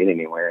wasn't getting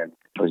anywhere. And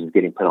I was just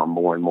getting put on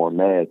more and more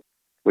meds,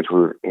 which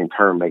were in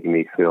turn making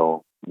me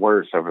feel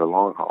worse over the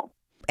long haul.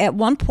 At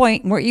one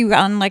point, were you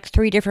on like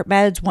 3 different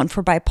meds, one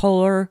for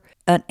bipolar,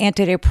 an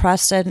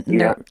antidepressant,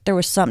 and there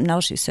was something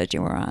else you said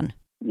you were on?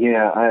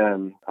 Yeah,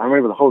 I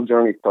remember the whole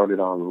journey started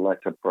on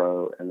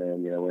Lexapro, and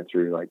then went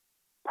through like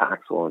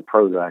Paxil and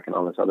Prozac and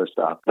all this other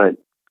stuff. But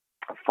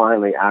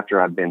finally,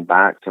 after I'd been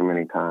back so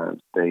many times,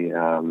 they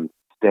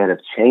instead of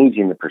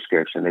changing the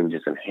prescription, they would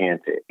just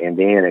enhance it. And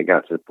then it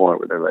got to the point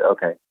where they're like,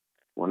 okay,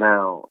 well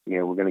now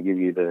we're going to give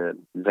you the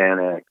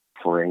Xanax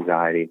for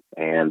anxiety,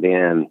 and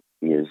then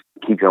just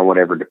keep on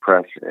whatever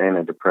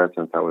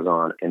antidepressants I was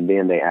on, and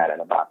then they added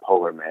a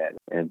bipolar med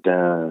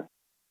and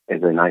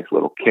as a nice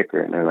little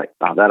kicker, and they're like,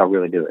 "Oh, that'll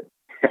really do it."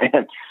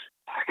 And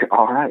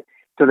all right,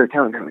 so they're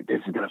telling me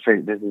this is going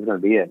to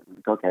be it.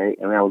 Like, okay,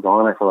 and I was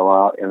on it for a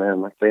while, and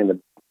then like say in the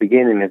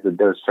beginning, as the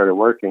dose started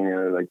working,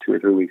 like 2 or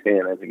 3 weeks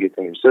in, as it gets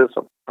in your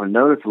system, I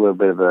noticed a little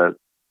bit of a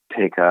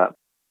pickup,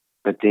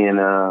 but then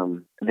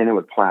it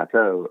would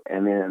plateau,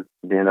 and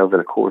then over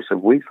the course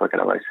of weeks, like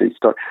I see,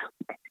 start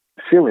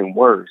feeling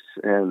worse,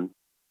 and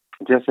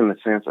just in the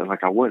sense of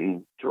like I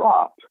wouldn't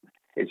drop.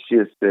 It's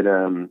just that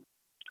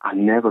I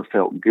never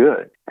felt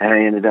good, and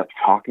I ended up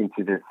talking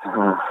to this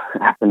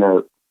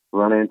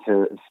run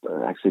into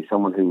actually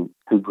someone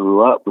who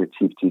grew up with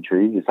Chief T.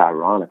 Tree. Just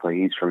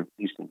ironically, he's from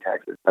Houston,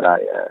 Texas. But I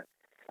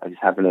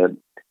just happened to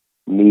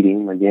meet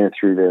him again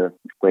through the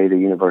way the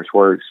universe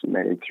works.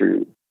 Met him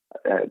through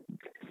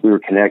we were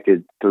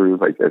connected through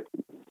like the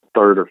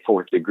third or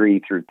fourth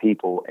degree through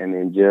people, and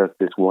then just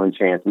this one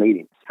chance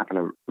meeting. Happened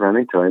to run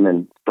into him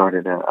and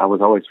started. I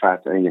was always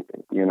fascinated.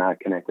 You and I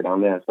connected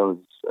on this. I was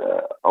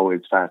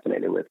always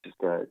fascinated with just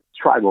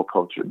tribal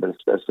culture, but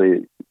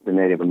especially the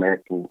Native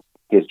American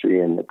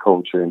history and the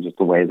culture and just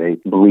the way they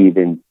believe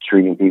in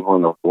treating people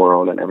in the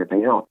world and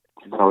everything else.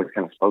 It always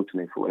kind of spoke to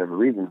me for whatever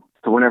reason.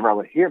 So whenever I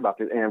would hear about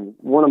this, and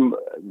one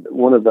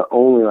of the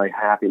only like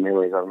happy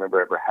memories I remember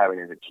ever having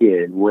as a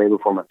kid, way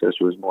before my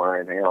sister was born or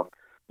anything else,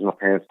 my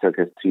parents took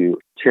us to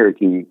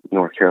Cherokee,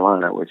 North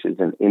Carolina, which is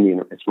a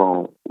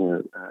small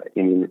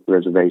Indian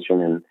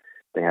reservation, and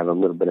they have a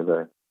little bit of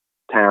a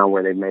town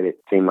where they've made it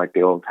seem like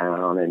the old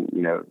town, and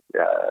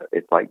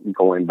it's like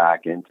going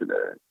back into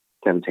the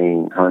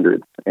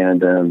 1700s,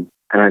 and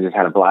I just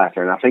had a blast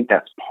there, and I think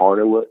that's part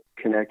of what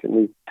connected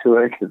me to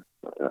it, because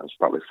I was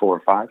probably 4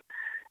 or 5,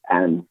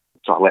 and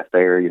so I left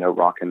there,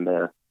 rocking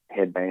the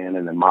headband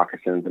and the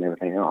moccasins and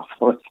everything else.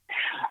 I was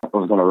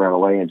going to run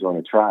away and join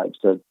the tribe.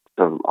 So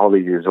all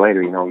these years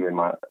later, I'm in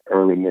my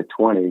early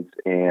mid-20s,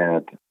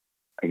 and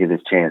I get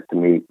this chance to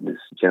meet this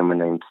gentleman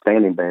named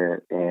Standing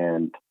Bear,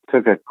 and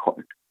took a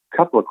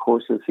couple of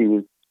courses he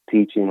was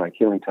teaching, like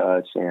Healing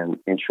Touch and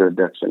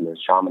Introduction to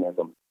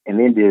Shamanism, and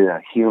then did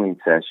a healing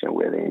session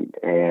with him.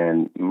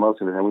 And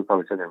most of the time, we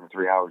probably sat there for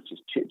 3 hours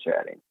just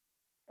chit-chatting.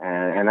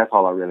 And that's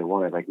all I really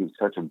wanted. Like, he was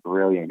such a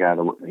brilliant guy.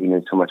 He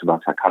knew so much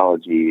about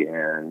psychology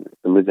and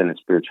religion and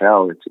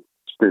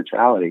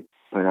spirituality,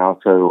 but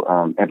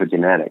also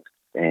epigenetics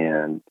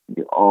and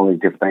all these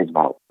different things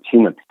about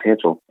human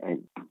potential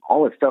and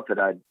all the stuff that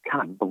I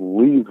kind of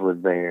believed was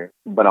there,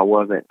 but I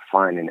wasn't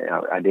finding it.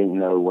 I didn't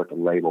know what the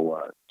label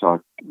was, so I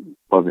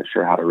wasn't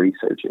sure how to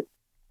research it.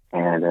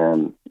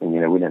 And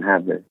we didn't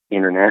have the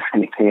internet or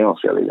anything else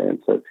really then.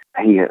 So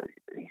he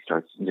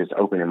starts just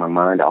opening my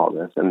mind to all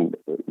this. And,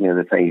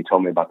 the thing he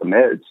told me about the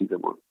meds, he said,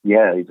 well,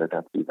 yeah, he said,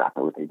 that's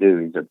exactly what they do.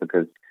 He said,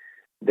 because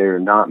they're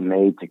not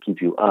made to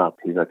keep you up.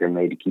 He's like, they're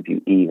made to keep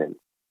you even.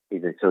 He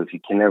said, so if you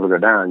can never go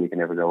down, you can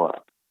never go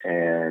up.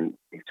 And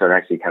he started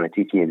actually kind of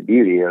teaching me the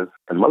beauty of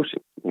emotion,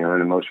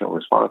 and emotional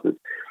responses.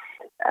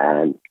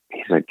 And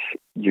he's like,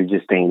 you're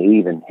just staying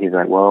even. He's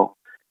like, well,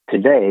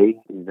 today,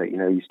 he's like,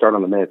 you start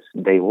on the meds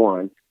day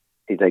one.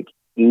 He's like,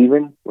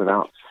 even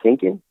without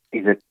thinking,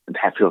 he's like,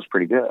 that feels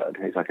pretty good.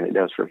 He's like, and it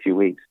does for a few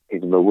weeks.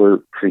 He's like, but we're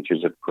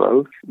creatures of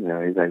growth.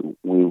 He's like,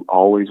 we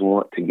always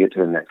want to get to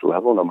the next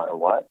level no matter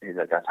what. He's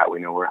like, that's how we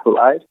know we're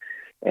alive.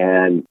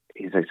 And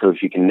he's like, so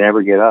if you can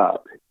never get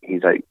up,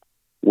 he's like,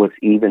 what's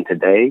even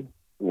today?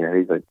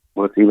 He's like,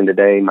 what's even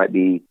today might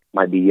be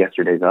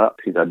yesterday's up.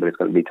 He's like, but it's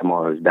going to be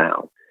tomorrow's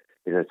down.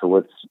 He said, so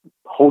what's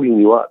holding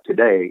you up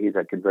today, he's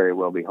like, could very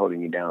well be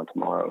holding you down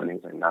tomorrow. And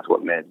he's like, that's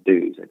what meds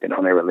do. He's like, they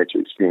don't ever let you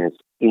experience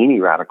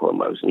any radical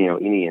emotion,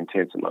 any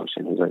intense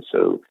emotion. He's like,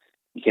 so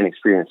you can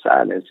experience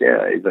sadness.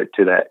 Yeah. He's like,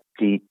 to that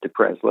deep,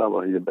 depressed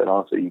level. He's like, but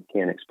also you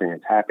can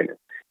experience happiness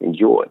and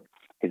joy.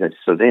 He's like,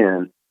 so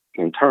then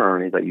in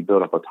turn, he's like, you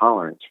build up a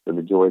tolerance for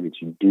the joy that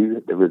you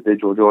do, the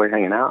residual joy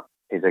hanging out.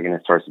 He's like, and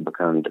it starts to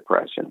become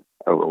depression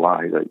over a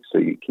while. He's like, so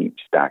you keep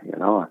stacking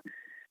it on.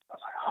 I was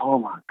like, oh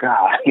my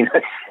God.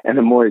 And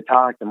the more he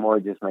talked, the more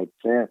it just made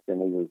sense.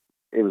 And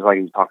it was like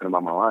he was talking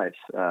about my life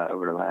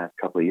over the last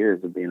couple of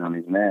years of being on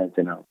these meds.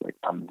 And I was like,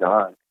 I'm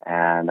done.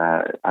 And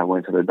I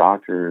went to the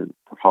doctor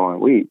the following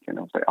week, and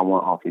I was like, I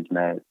want off these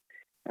meds.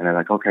 And they're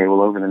like, okay,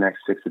 well, over the next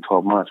 6 to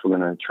 12 months, we're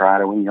going to try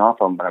to wean you off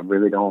them, but I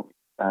really don't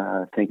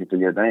think it's a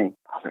good thing.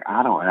 I was like,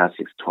 I don't have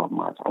 6 to 12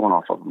 months. I want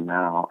off of them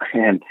now.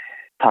 And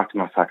talked to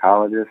my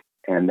psychologist,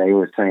 and they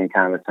were saying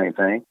kind of the same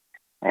thing.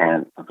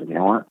 And I was like, you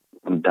know what?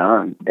 I'm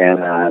done.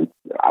 And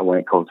I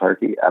went cold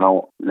turkey. I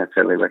don't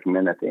necessarily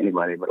recommend that to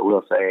anybody, but I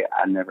will say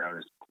I never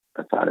noticed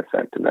a side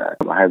effect of that.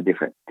 I have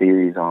different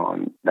theories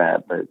on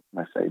that, but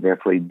I say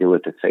definitely do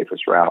it the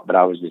safest route. But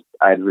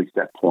I had reached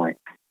that point.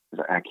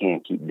 I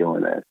can't keep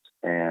doing this.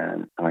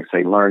 And like I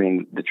say,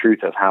 learning the truth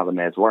of how the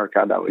meds work,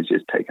 I thought was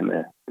just taking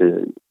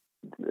the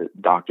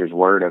doctor's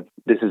word of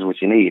this is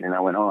what you need. And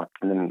I went on.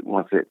 And then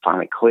once it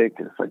finally clicked,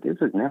 it's like, this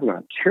is never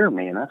going to cure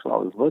me. And that's what I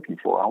was looking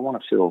for. I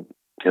want to feel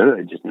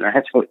good, just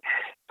naturally.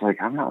 It's like,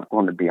 I'm not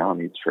going to be on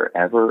these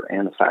forever.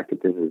 And the fact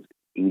that this is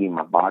eating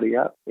my body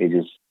up, it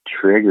just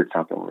triggered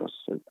something where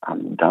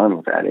I'm done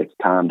with that. It's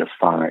time to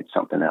find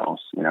something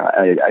else.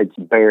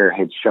 Bear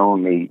had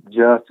shown me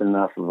just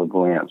enough of a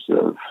glimpse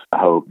of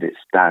hope that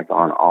stacked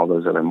on all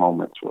those other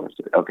moments where it's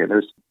like, okay,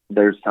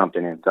 there's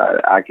something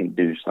inside. I can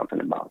do something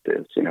about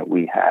this.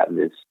 We have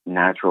this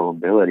natural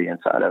ability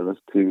inside of us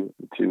to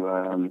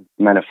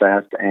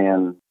manifest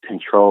and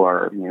control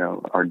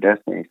our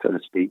destiny, so to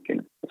speak.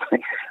 And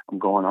I'm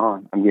going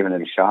on. I'm giving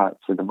it a shot.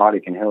 So the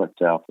body can heal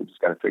itself. We just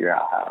got to figure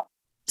out how.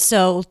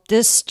 So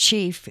this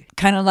chief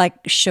kind of like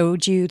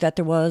showed you that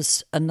there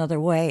was another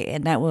way,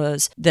 and that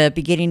was the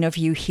beginning of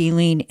you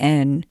healing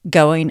and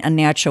going a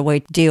natural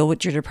way to deal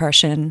with your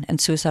depression and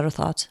suicidal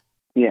thoughts.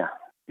 Yeah.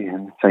 Yeah.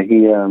 So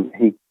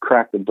he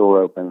cracked the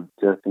door open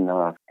just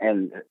enough.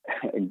 And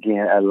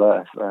again, I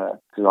love,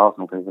 it's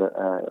awesome because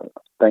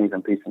things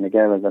I'm piecing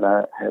together that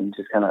I had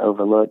just kind of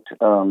overlooked.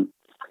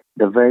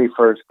 The very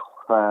first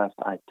class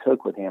I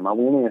took with him, I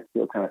went in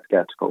still kind of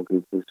skeptical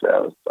because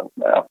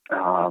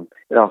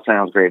it all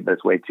sounds great, but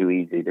it's way too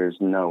easy. There's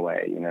no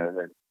way,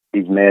 that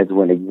these meds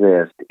wouldn't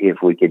exist if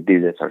we could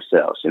do this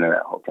ourselves,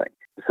 that whole thing.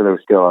 So there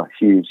was still a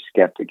huge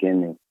skeptic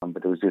in me,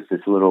 but there was just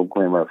this little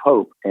glimmer of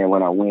hope. And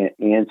when I went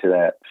into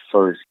that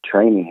first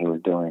training he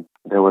was doing,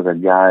 there was a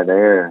guy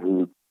there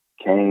who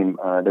came.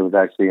 There was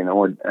actually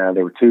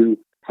there were two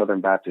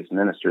Southern Baptist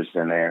ministers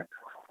in there.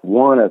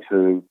 One of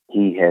who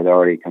he had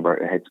already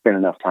converted, had spent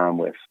enough time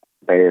with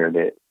Bear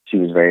that she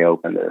was very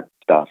open to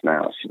stuff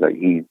now. She's like,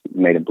 he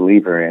made a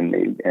believer in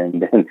me.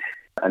 And then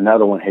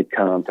another one had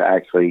come to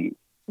actually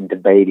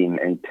debate him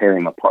and tear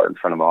him apart in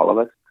front of all of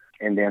us.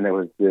 And then there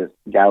was this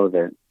guy with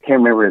can't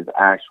remember his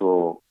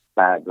actual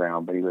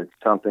background, but he was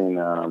something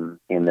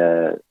in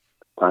the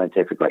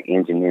scientific, like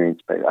engineering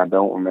space. I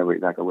don't remember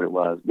exactly what it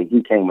was, but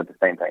he came with the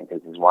same thing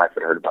because his wife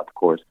had heard about the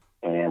course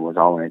and was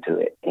all into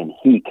it. And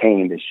he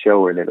came to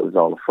show her that it was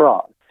all a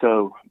fraud.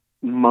 So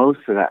most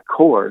of that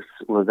course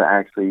was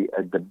actually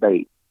a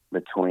debate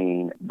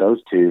between those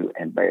two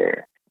and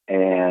Bear.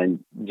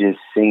 And just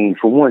seeing,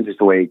 for one, just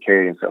the way he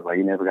carried himself, like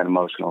he never got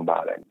emotional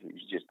about it. He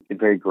was just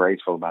very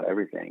graceful about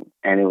everything.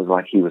 And it was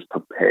like he was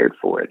prepared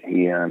for it.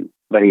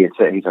 But he had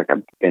said, he's like,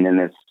 I've been in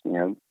this,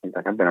 he's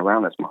like, I've been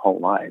around this my whole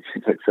life.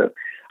 He's like, so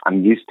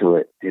I'm used to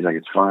it. He's like,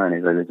 it's fine.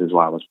 He's like, this is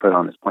why I was put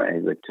on this planet.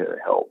 He's like, to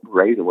help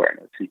raise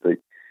awareness. He's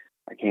like,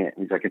 I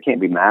can't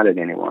be mad at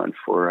anyone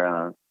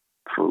for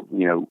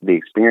the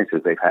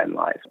experiences they've had in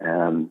life.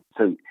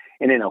 So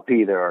in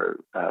NLP, there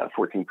are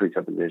 14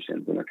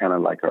 presuppositions, and they're kind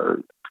of like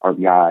our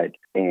guide.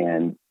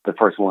 And the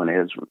first one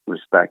is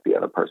respect the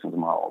other person's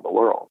model of the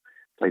world.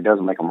 So it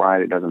doesn't make them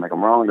right, it doesn't make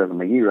them wrong, it doesn't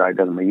make you right, it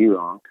doesn't make you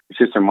wrong. It's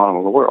just their model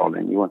of the world,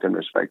 and you want them to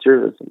respect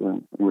yours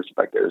and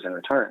respect theirs in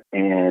return.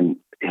 And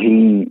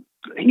he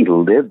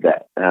lived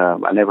that.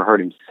 I never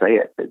heard him say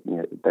it, but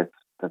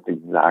that's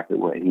exactly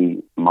what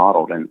he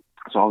modeled. And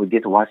so I would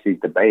get to watch these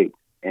debates.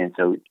 And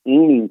so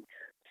any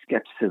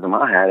skepticism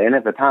I had, and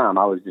at the time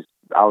I was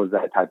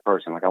that type of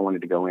person. Like I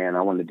wanted to go in,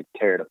 I wanted to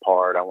tear it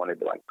apart, I wanted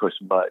to like push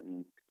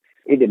buttons.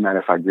 It didn't matter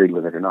if I agreed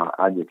with it or not.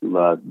 I just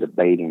loved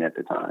debating at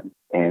the time,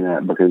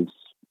 and because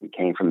it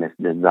came from this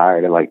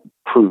desire to like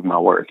prove my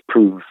worth,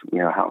 prove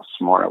how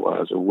smart I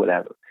was or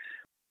whatever,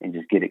 and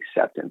just get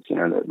acceptance.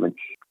 That like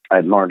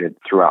I'd learned it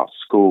throughout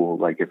school.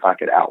 Like if I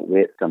could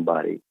outwit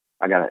somebody,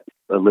 I got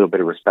a little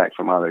bit of respect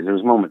from others. It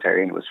was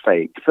momentary and it was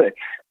fake, but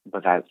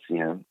that's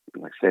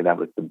like I say, that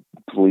was the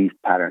belief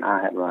pattern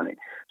I had running.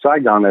 So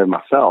I'd gone there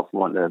myself,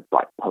 wanting to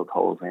like poke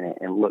holes in it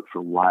and look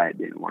for why it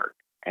didn't work.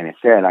 And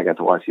instead, I got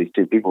to watch these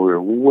two people who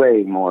were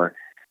way more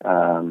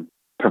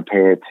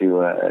prepared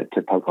to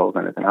poke holes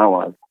in it than I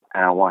was.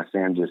 And I watched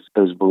them just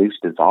those beliefs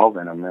dissolve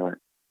in them. They were,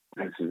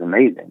 this is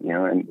amazing,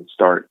 and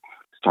start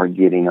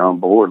getting on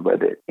board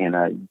with it in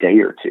a day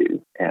or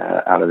two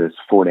out of this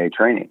 4-day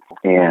training.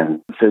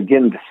 And so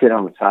getting to sit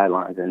on the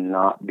sidelines and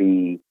not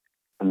be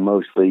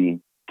mostly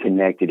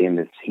connected in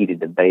this heated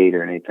debate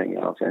or anything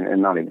else,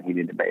 and not even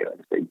heated debate. Like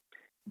I say,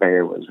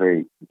 Bear was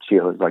very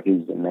chill. It was like he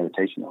was in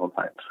meditation the whole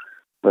time.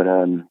 But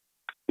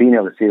being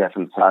able to see that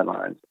from the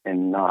sidelines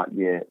and not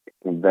get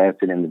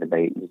invested in the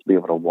debate, and just be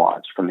able to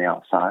watch from the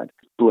outside,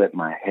 split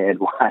my head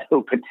wide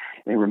open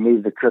and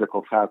remove the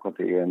critical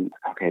faculty. And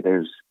okay,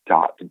 there's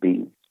got to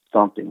be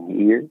something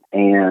here.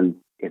 And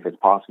if it's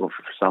possible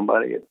for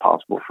somebody, it's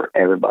possible for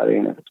everybody.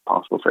 And if it's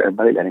possible for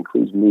everybody, that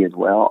includes me as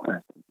well.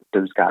 And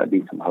there's got to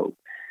be some hope.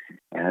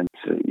 And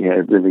so,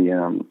 it really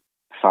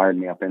fired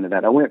me up into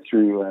that. I went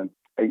through,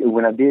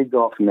 when I did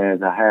go off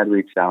meds, I had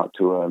reached out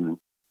to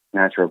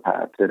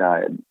naturopath that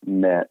I had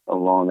met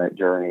along that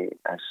journey,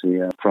 actually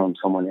from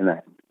someone in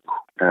that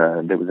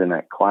was in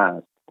that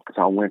class.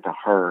 So I went to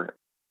her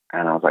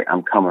and I was like,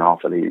 I'm coming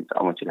off of these.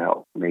 I want you to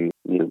help me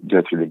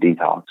go through the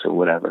detox or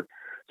whatever.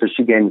 So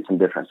she gave me some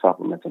different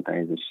supplements and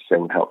things that she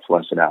said would help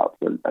flush it out.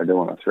 So I don't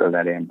want to throw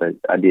that in, but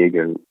I did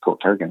go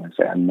cold turkey and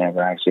say I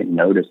never actually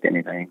noticed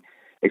anything,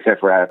 except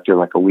for after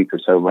like a week or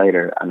so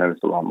later, I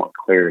noticed a lot more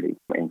clarity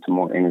and some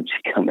more energy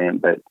come in,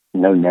 but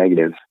no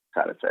negative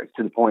side effects,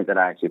 to the point that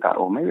I actually thought,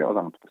 well, maybe I was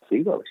on a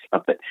placebo or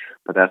something.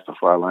 But that's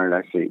before I learned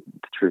actually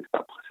the truth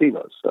about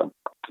placebos. So,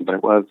 but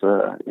it was,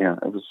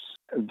 it was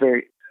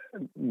very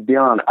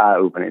beyond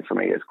eye-opening for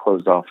me, as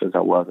closed off as I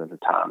was at the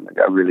time. Like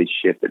I really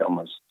shifted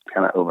almost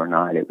kind of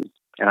overnight.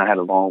 And I had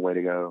a long way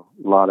to go,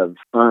 a lot of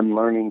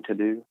unlearning to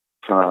do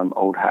from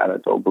old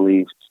habits, old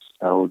beliefs,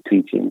 old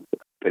teachings.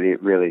 But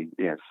it really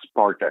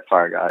sparked that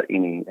fire,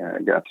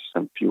 got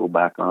some fuel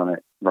back on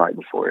it right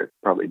before it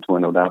probably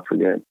dwindled out for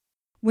good.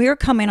 We're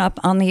coming up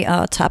on the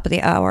top of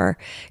the hour.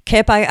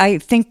 Kip, I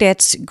think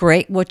that's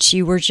great what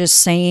you were just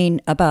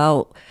saying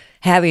about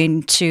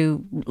having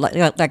to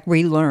like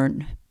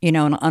relearn, and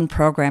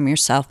unprogram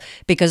yourself,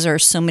 because there are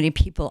so many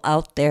people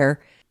out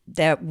there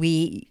that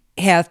we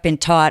have been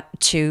taught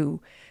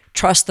to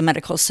trust the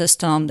medical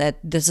system, that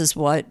this is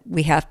what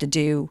we have to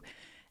do.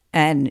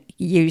 And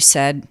you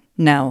said,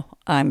 no,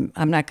 I'm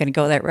not going to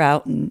go that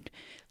route. And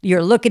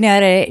you're looking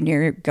at it and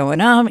you're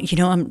going,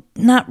 I'm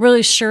not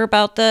really sure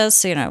about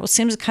this. It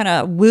seems kind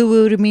of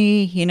woo-woo to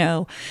me,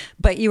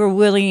 but you were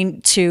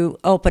willing to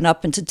open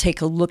up and to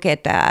take a look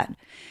at that.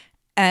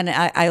 And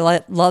I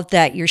love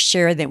that you're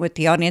sharing that with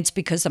the audience,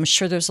 because I'm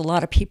sure there's a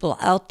lot of people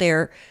out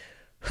there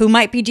who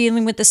might be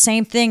dealing with the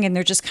same thing, and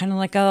they're just kind of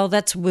like, oh,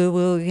 that's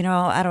woo-woo,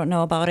 I don't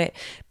know about it.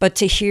 But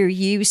to hear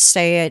you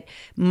say it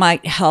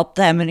might help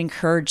them and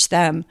encourage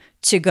them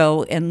to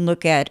go and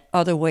look at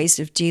other ways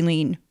of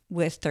dealing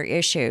with their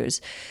issues.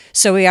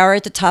 So we are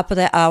at the top of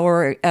the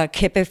hour.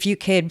 Kip, if you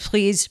could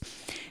please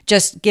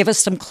just give us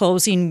some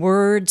closing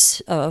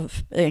words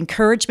of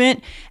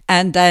encouragement,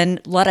 and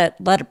then let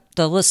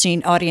the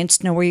listening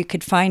audience know where you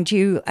could find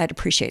you. I'd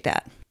appreciate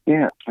that.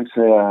 Yeah, I'd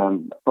say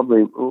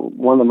probably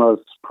one of the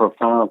most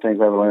profound things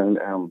I've learned.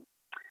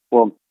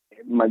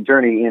 My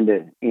journey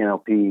into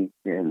NLP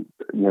and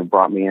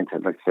brought me into,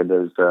 like I said,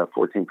 those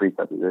 14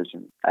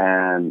 presuppositions.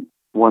 And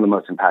one of the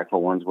most impactful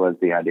ones was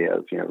the idea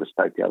of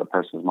respect the other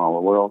person's model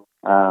of the world.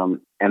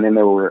 And then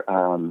there were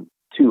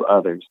two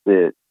others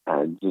that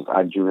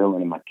I drill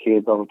into my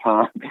kids all the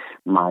time,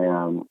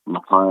 my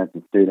clients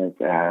and students,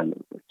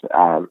 and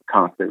I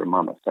constantly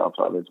remind myself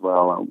of as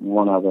well.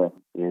 One other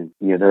is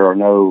there are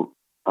no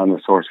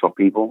unresourceful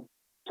people.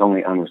 It's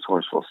only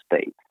unresourceful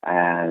states.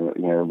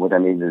 And what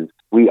that means is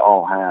we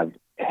all have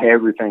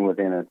everything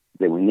within us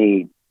that we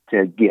need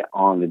to get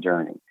on the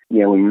journey.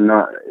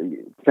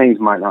 Things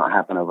might not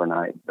happen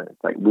overnight, but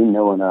it's like we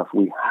know enough,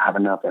 we have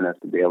enough in us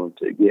to be able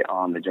to get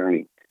on the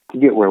journey to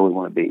get where we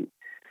want to be.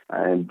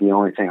 And the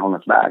only thing holding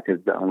us back is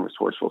the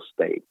unresourceful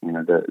state.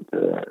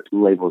 The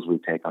labels we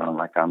take on,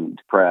 like I'm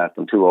depressed,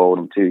 I'm too old,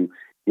 I'm too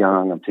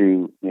young, I'm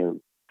too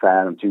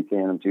fat, I'm too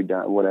thin, I'm too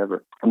done,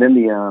 whatever. And then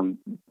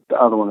the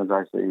other one is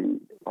actually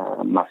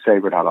my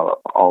favorite out of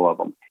all of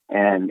them.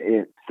 And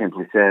it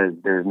simply says,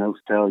 there's no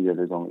failure,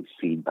 there's only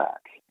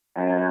feedback.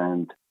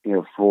 And,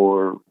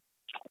 for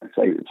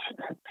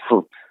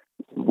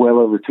well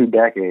over 2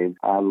 decades,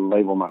 I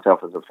labeled myself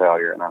as a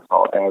failure, and I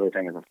saw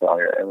everything as a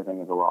failure,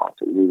 everything as a loss.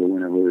 It was either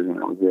win or lose, and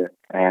that was it.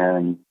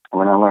 And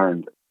when I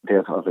learned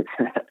this, I was like,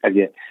 I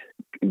get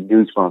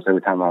goosebumps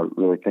every time I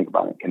really think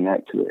about it and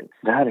connect to it.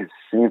 That is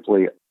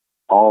simply,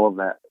 all of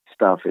that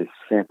stuff is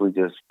simply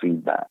just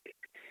feedback.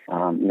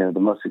 The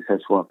most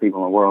successful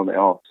people in the world, they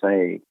all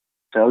say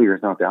failure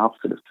is not the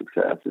opposite of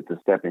success, it's a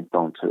stepping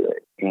stone to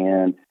it.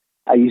 And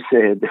you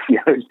said,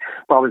 there's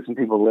probably some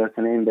people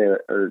listening that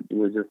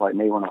was just like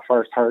me when I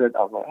first heard it. I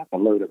was like, that's a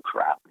load of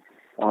crap.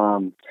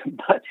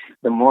 But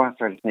the more I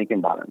started thinking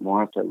about it, the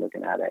more I started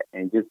looking at it,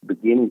 and just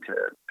beginning to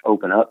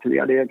open up to the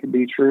idea it could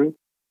be true,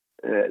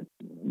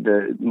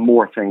 the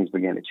more things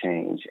began to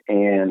change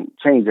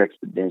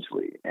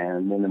exponentially.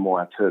 And then the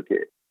more I took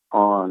it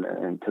on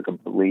and took a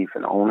belief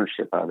and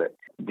ownership of it,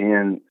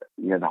 then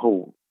the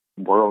whole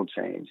world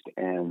changed.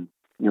 And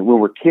when we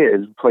were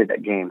kids, we played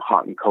that game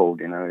hot and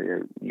cold.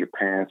 Your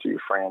parents or your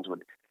friends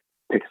would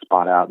pick a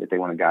spot out that they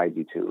want to guide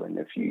you to, and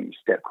if you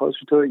step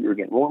closer to it, you were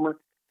getting warmer.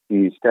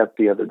 You step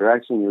the other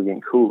direction, you were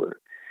getting cooler.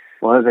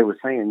 Well, as they were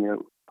saying,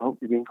 oh,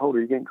 you're getting colder,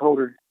 you're getting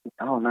colder.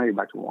 Oh, now you're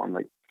back to warm.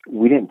 Like,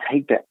 we didn't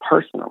take that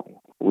personally.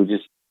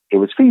 It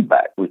was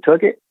feedback. We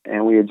took it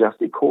and we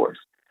adjusted course.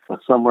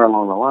 But somewhere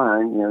along the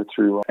line,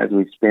 through as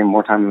we spend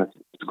more time in the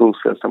school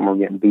system, we're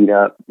getting beat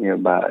up,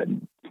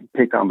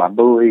 picked on by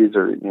bullies,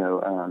 or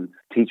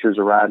teachers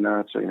are riding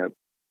us, or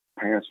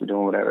parents are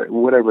doing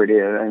whatever it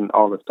is, and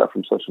all the stuff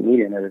from social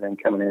media and everything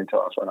coming in and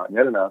telling us we're not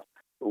good enough.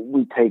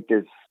 We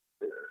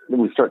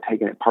start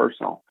taking it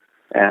personal,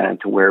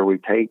 and to where we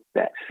take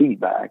that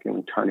feedback and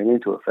we turn it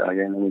into a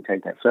failure, and then we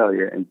take that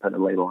failure and put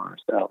a label on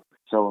ourselves.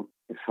 So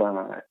if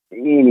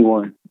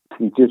anyone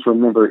can just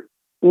remember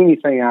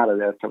anything out of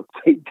that, so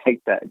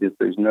take that. Just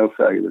there's no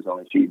failure, there's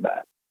only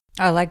feedback.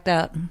 I like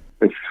that.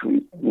 If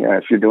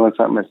you're doing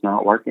something that's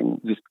not working,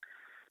 just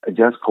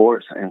adjust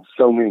course. And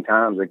so many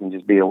times it can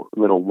just be a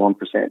little 1%,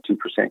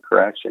 2%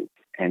 correction,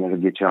 and it'll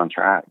get you on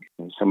track.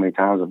 And so many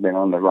times I've been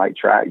on the right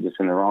track, just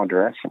in the wrong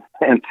direction.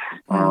 And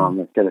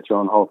instead of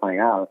throwing the whole thing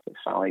out, it's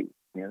finally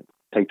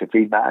take the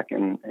feedback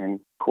and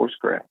course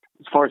correct.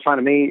 As far as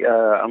finding me,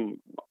 I'm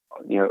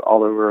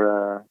all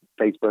over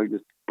Facebook,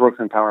 just Brooks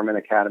Empowerment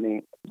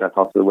Academy. That's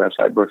also the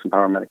website,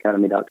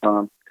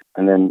 brooksempowermentacademy.com.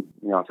 And then,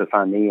 to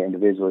find me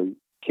individually,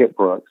 Kip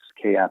Brooks,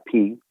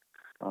 KIP,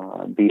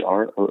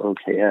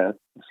 BROOKS.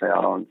 Say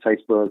out on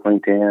Facebook,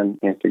 LinkedIn,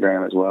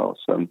 Instagram as well.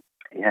 So,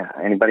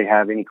 anybody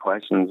have any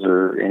questions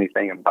or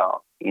anything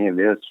about any of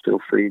this, feel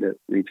free to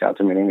reach out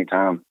to me at any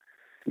time.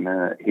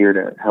 I'm here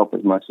to help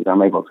as much as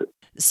I'm able to.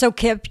 So,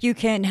 Kip, you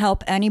can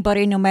help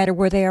anybody no matter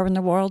where they are in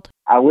the world?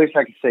 I wish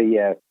I could say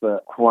yes,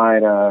 but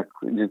quite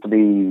just to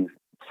be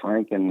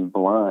frank and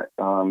blunt,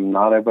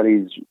 not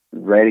everybody's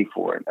ready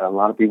for it. A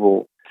lot of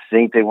people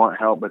think they want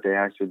help, but they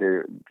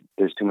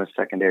there's too much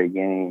secondary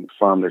gain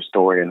from their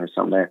story and there's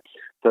something there.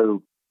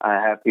 So I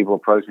have people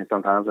approach me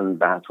sometimes, and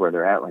that's where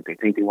they're at. Like, they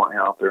think they want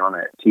help. They're on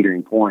a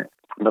teetering point.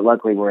 But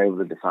luckily, we're able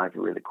to decipher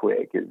really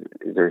quick.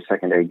 Is there a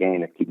secondary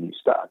gain that's keeping you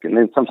stuck? And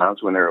then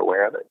sometimes when they're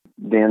aware of it,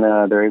 then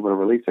they're able to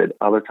release it.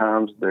 Other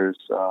times, there's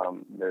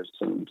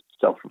some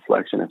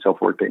self-reflection and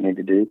self-work they need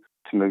to do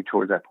to move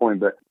towards that point.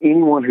 But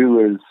anyone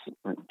who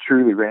is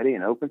truly ready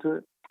and open to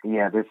it,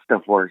 yeah, this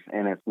stuff works.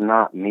 And it's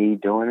not me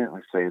doing it.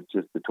 Like I say, it's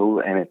just the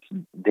tool, and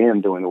it's them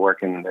doing the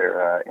work in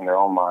their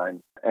own mind.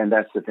 And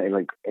that's the thing.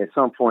 Like, at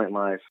some point in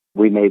life,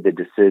 we made the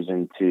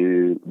decision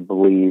to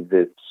believe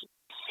this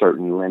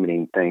certain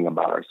limiting thing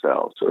about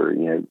ourselves, or,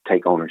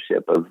 take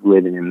ownership of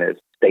living in this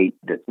state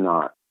that's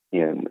not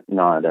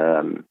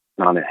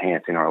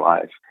enhancing our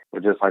life.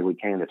 But just like we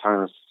came to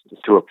terms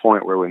to a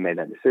point where we made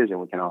that decision,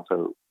 we can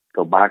also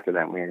go back to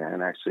that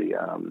and actually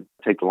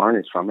take the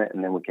learnings from it,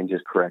 and then we can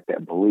just correct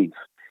that belief.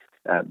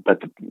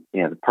 But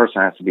the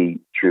person has to be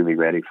truly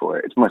ready for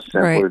it. It's much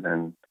simpler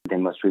than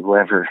most people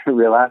ever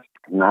realize.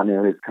 Not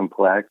nearly as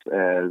complex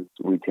as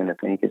we tend to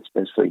think,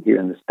 especially here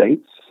in the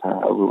States.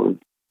 We're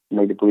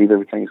made to believe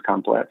everything is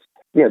complex.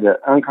 Yeah, the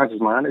unconscious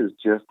mind is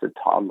just a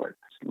toddler.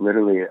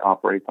 Literally, it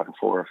operates like a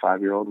 4 or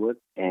 5 year old would.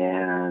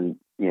 And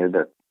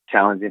the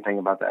challenging thing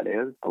about that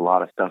is a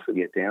lot of stuff that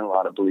gets in, a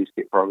lot of beliefs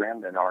get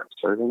programmed and aren't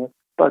serving us.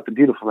 But the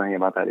beautiful thing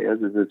about that is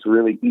it's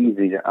really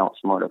easy to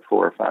outsmart a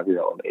 4 or 5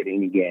 year old at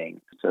any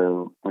game.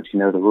 So once you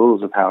know the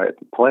rules of how it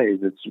plays,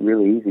 it's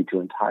really easy to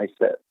entice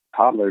that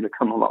toddler to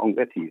come along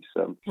with you.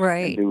 So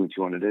right. Do what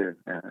you want to do.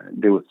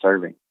 Do what's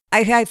serving.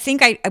 I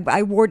think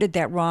I worded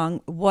that wrong.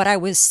 What I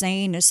was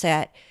saying is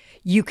that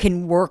you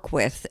can work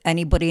with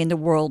anybody in the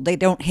world. They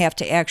don't have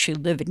to actually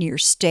live in your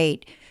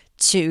state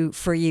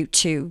for you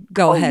to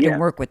go ahead and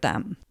work with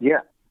them.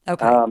 Yeah.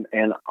 Okay.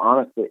 And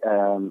honestly,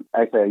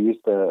 actually, I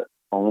used to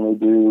only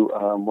do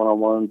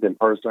one-on-ones in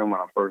person when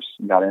I first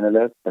got into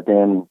this, but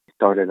then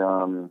started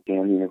the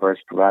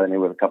university provided me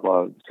with a couple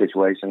of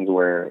situations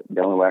where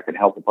the only way I could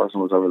help a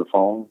person was over the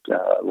phone,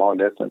 long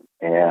distance.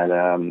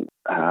 And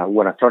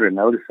what I started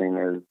noticing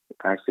is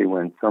actually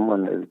when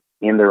someone is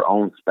in their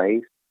own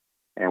space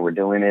and we're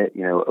doing it,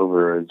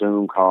 over a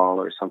Zoom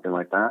call or something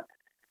like that,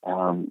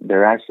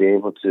 they're actually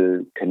able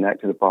to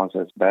connect to the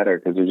process better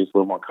because they're just a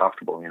little more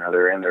comfortable.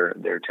 They're in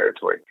their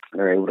territory.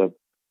 They're able to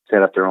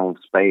set up their own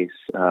space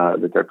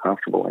that they're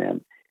comfortable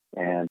in.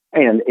 And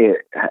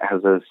it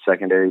has a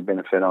secondary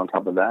benefit on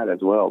top of that as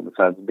well,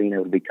 besides being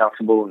able to be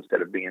comfortable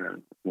instead of being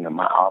in,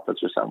 my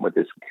office or something with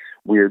this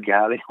weird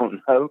guy they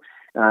don't know,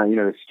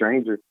 a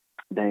stranger.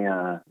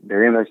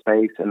 They're in their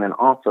space. And then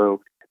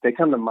also, if they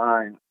come to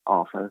my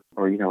office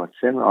or, a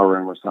seminar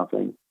room or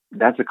something,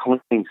 that's a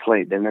clean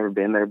slate. They've never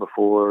been there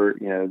before.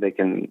 They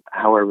can,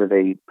 however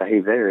they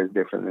behave there is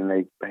different than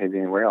they behave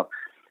anywhere else.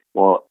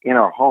 Well, in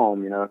our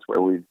home, that's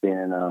where we've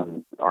been,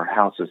 our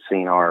house has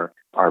seen our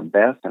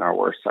best and our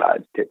worst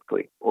sides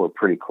typically, or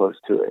pretty close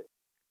to it.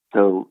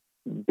 So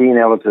being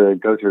able to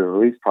go through the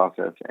release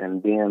process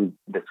and then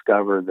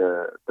discover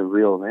the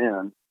real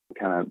them,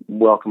 kind of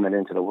welcome it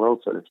into the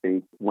world, so to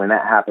speak, when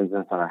that happens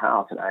inside a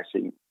house, it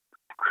actually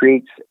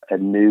creates a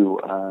new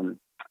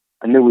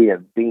way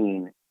of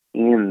being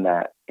in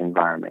that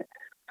environment.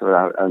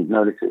 So I've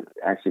noticed it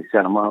actually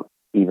set them up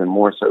even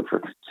more so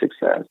for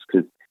success,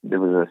 because there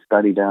was a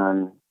study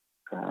done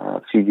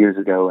a few years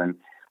ago, and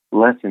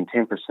less than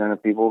 10%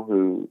 of people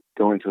who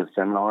go into a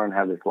seminar and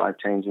have this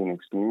life-changing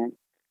experience,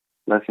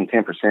 less than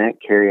 10%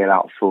 carry it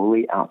out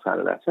fully outside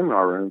of that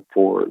seminar room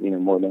for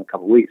more than a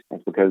couple of weeks.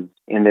 That's because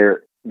in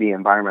the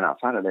environment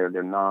outside of there,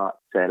 they're not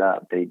set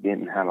up. They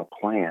didn't have a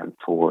plan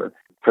for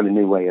the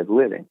new way of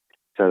living.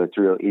 So it's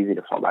real easy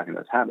to fall back in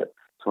those habits.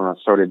 So when I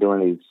started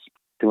doing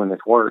this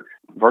work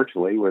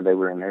virtually, where they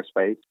were in their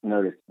space,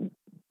 noticed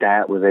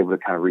that was able to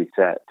kind of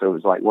reset. So it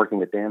was like working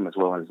with them as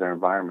well as their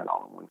environment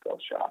all in one fell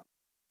shot.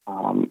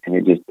 And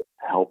it just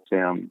helps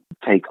them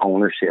take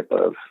ownership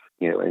of,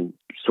 and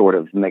sort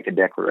of make a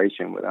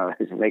declaration without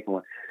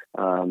making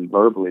one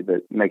verbally,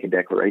 but make a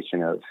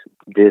declaration of,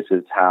 this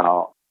is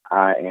how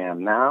I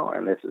am now,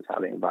 and this is how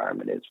the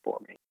environment is for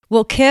me.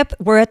 Well, Kip,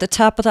 we're at the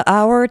top of the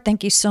hour.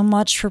 Thank you so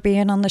much for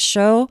being on the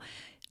show.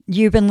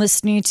 You've been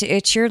listening to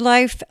It's Your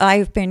Life.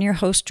 I've been your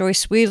host,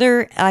 Joyce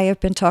Wheeler. I have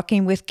been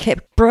talking with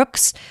Kip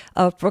Brooks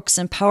of Brooks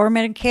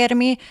Empowerment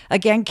Academy.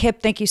 Again,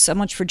 Kip, thank you so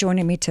much for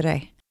joining me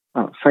today.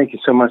 Oh, thank you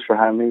so much for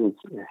having me. It was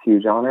a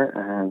huge honor,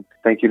 and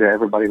thank you to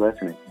everybody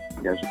listening.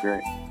 You guys are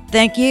great.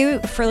 Thank you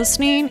for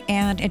listening,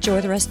 and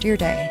enjoy the rest of your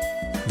day.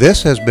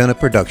 This has been a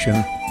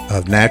production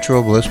of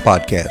Natural Bliss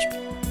Podcast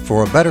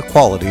for a better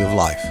quality of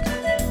life.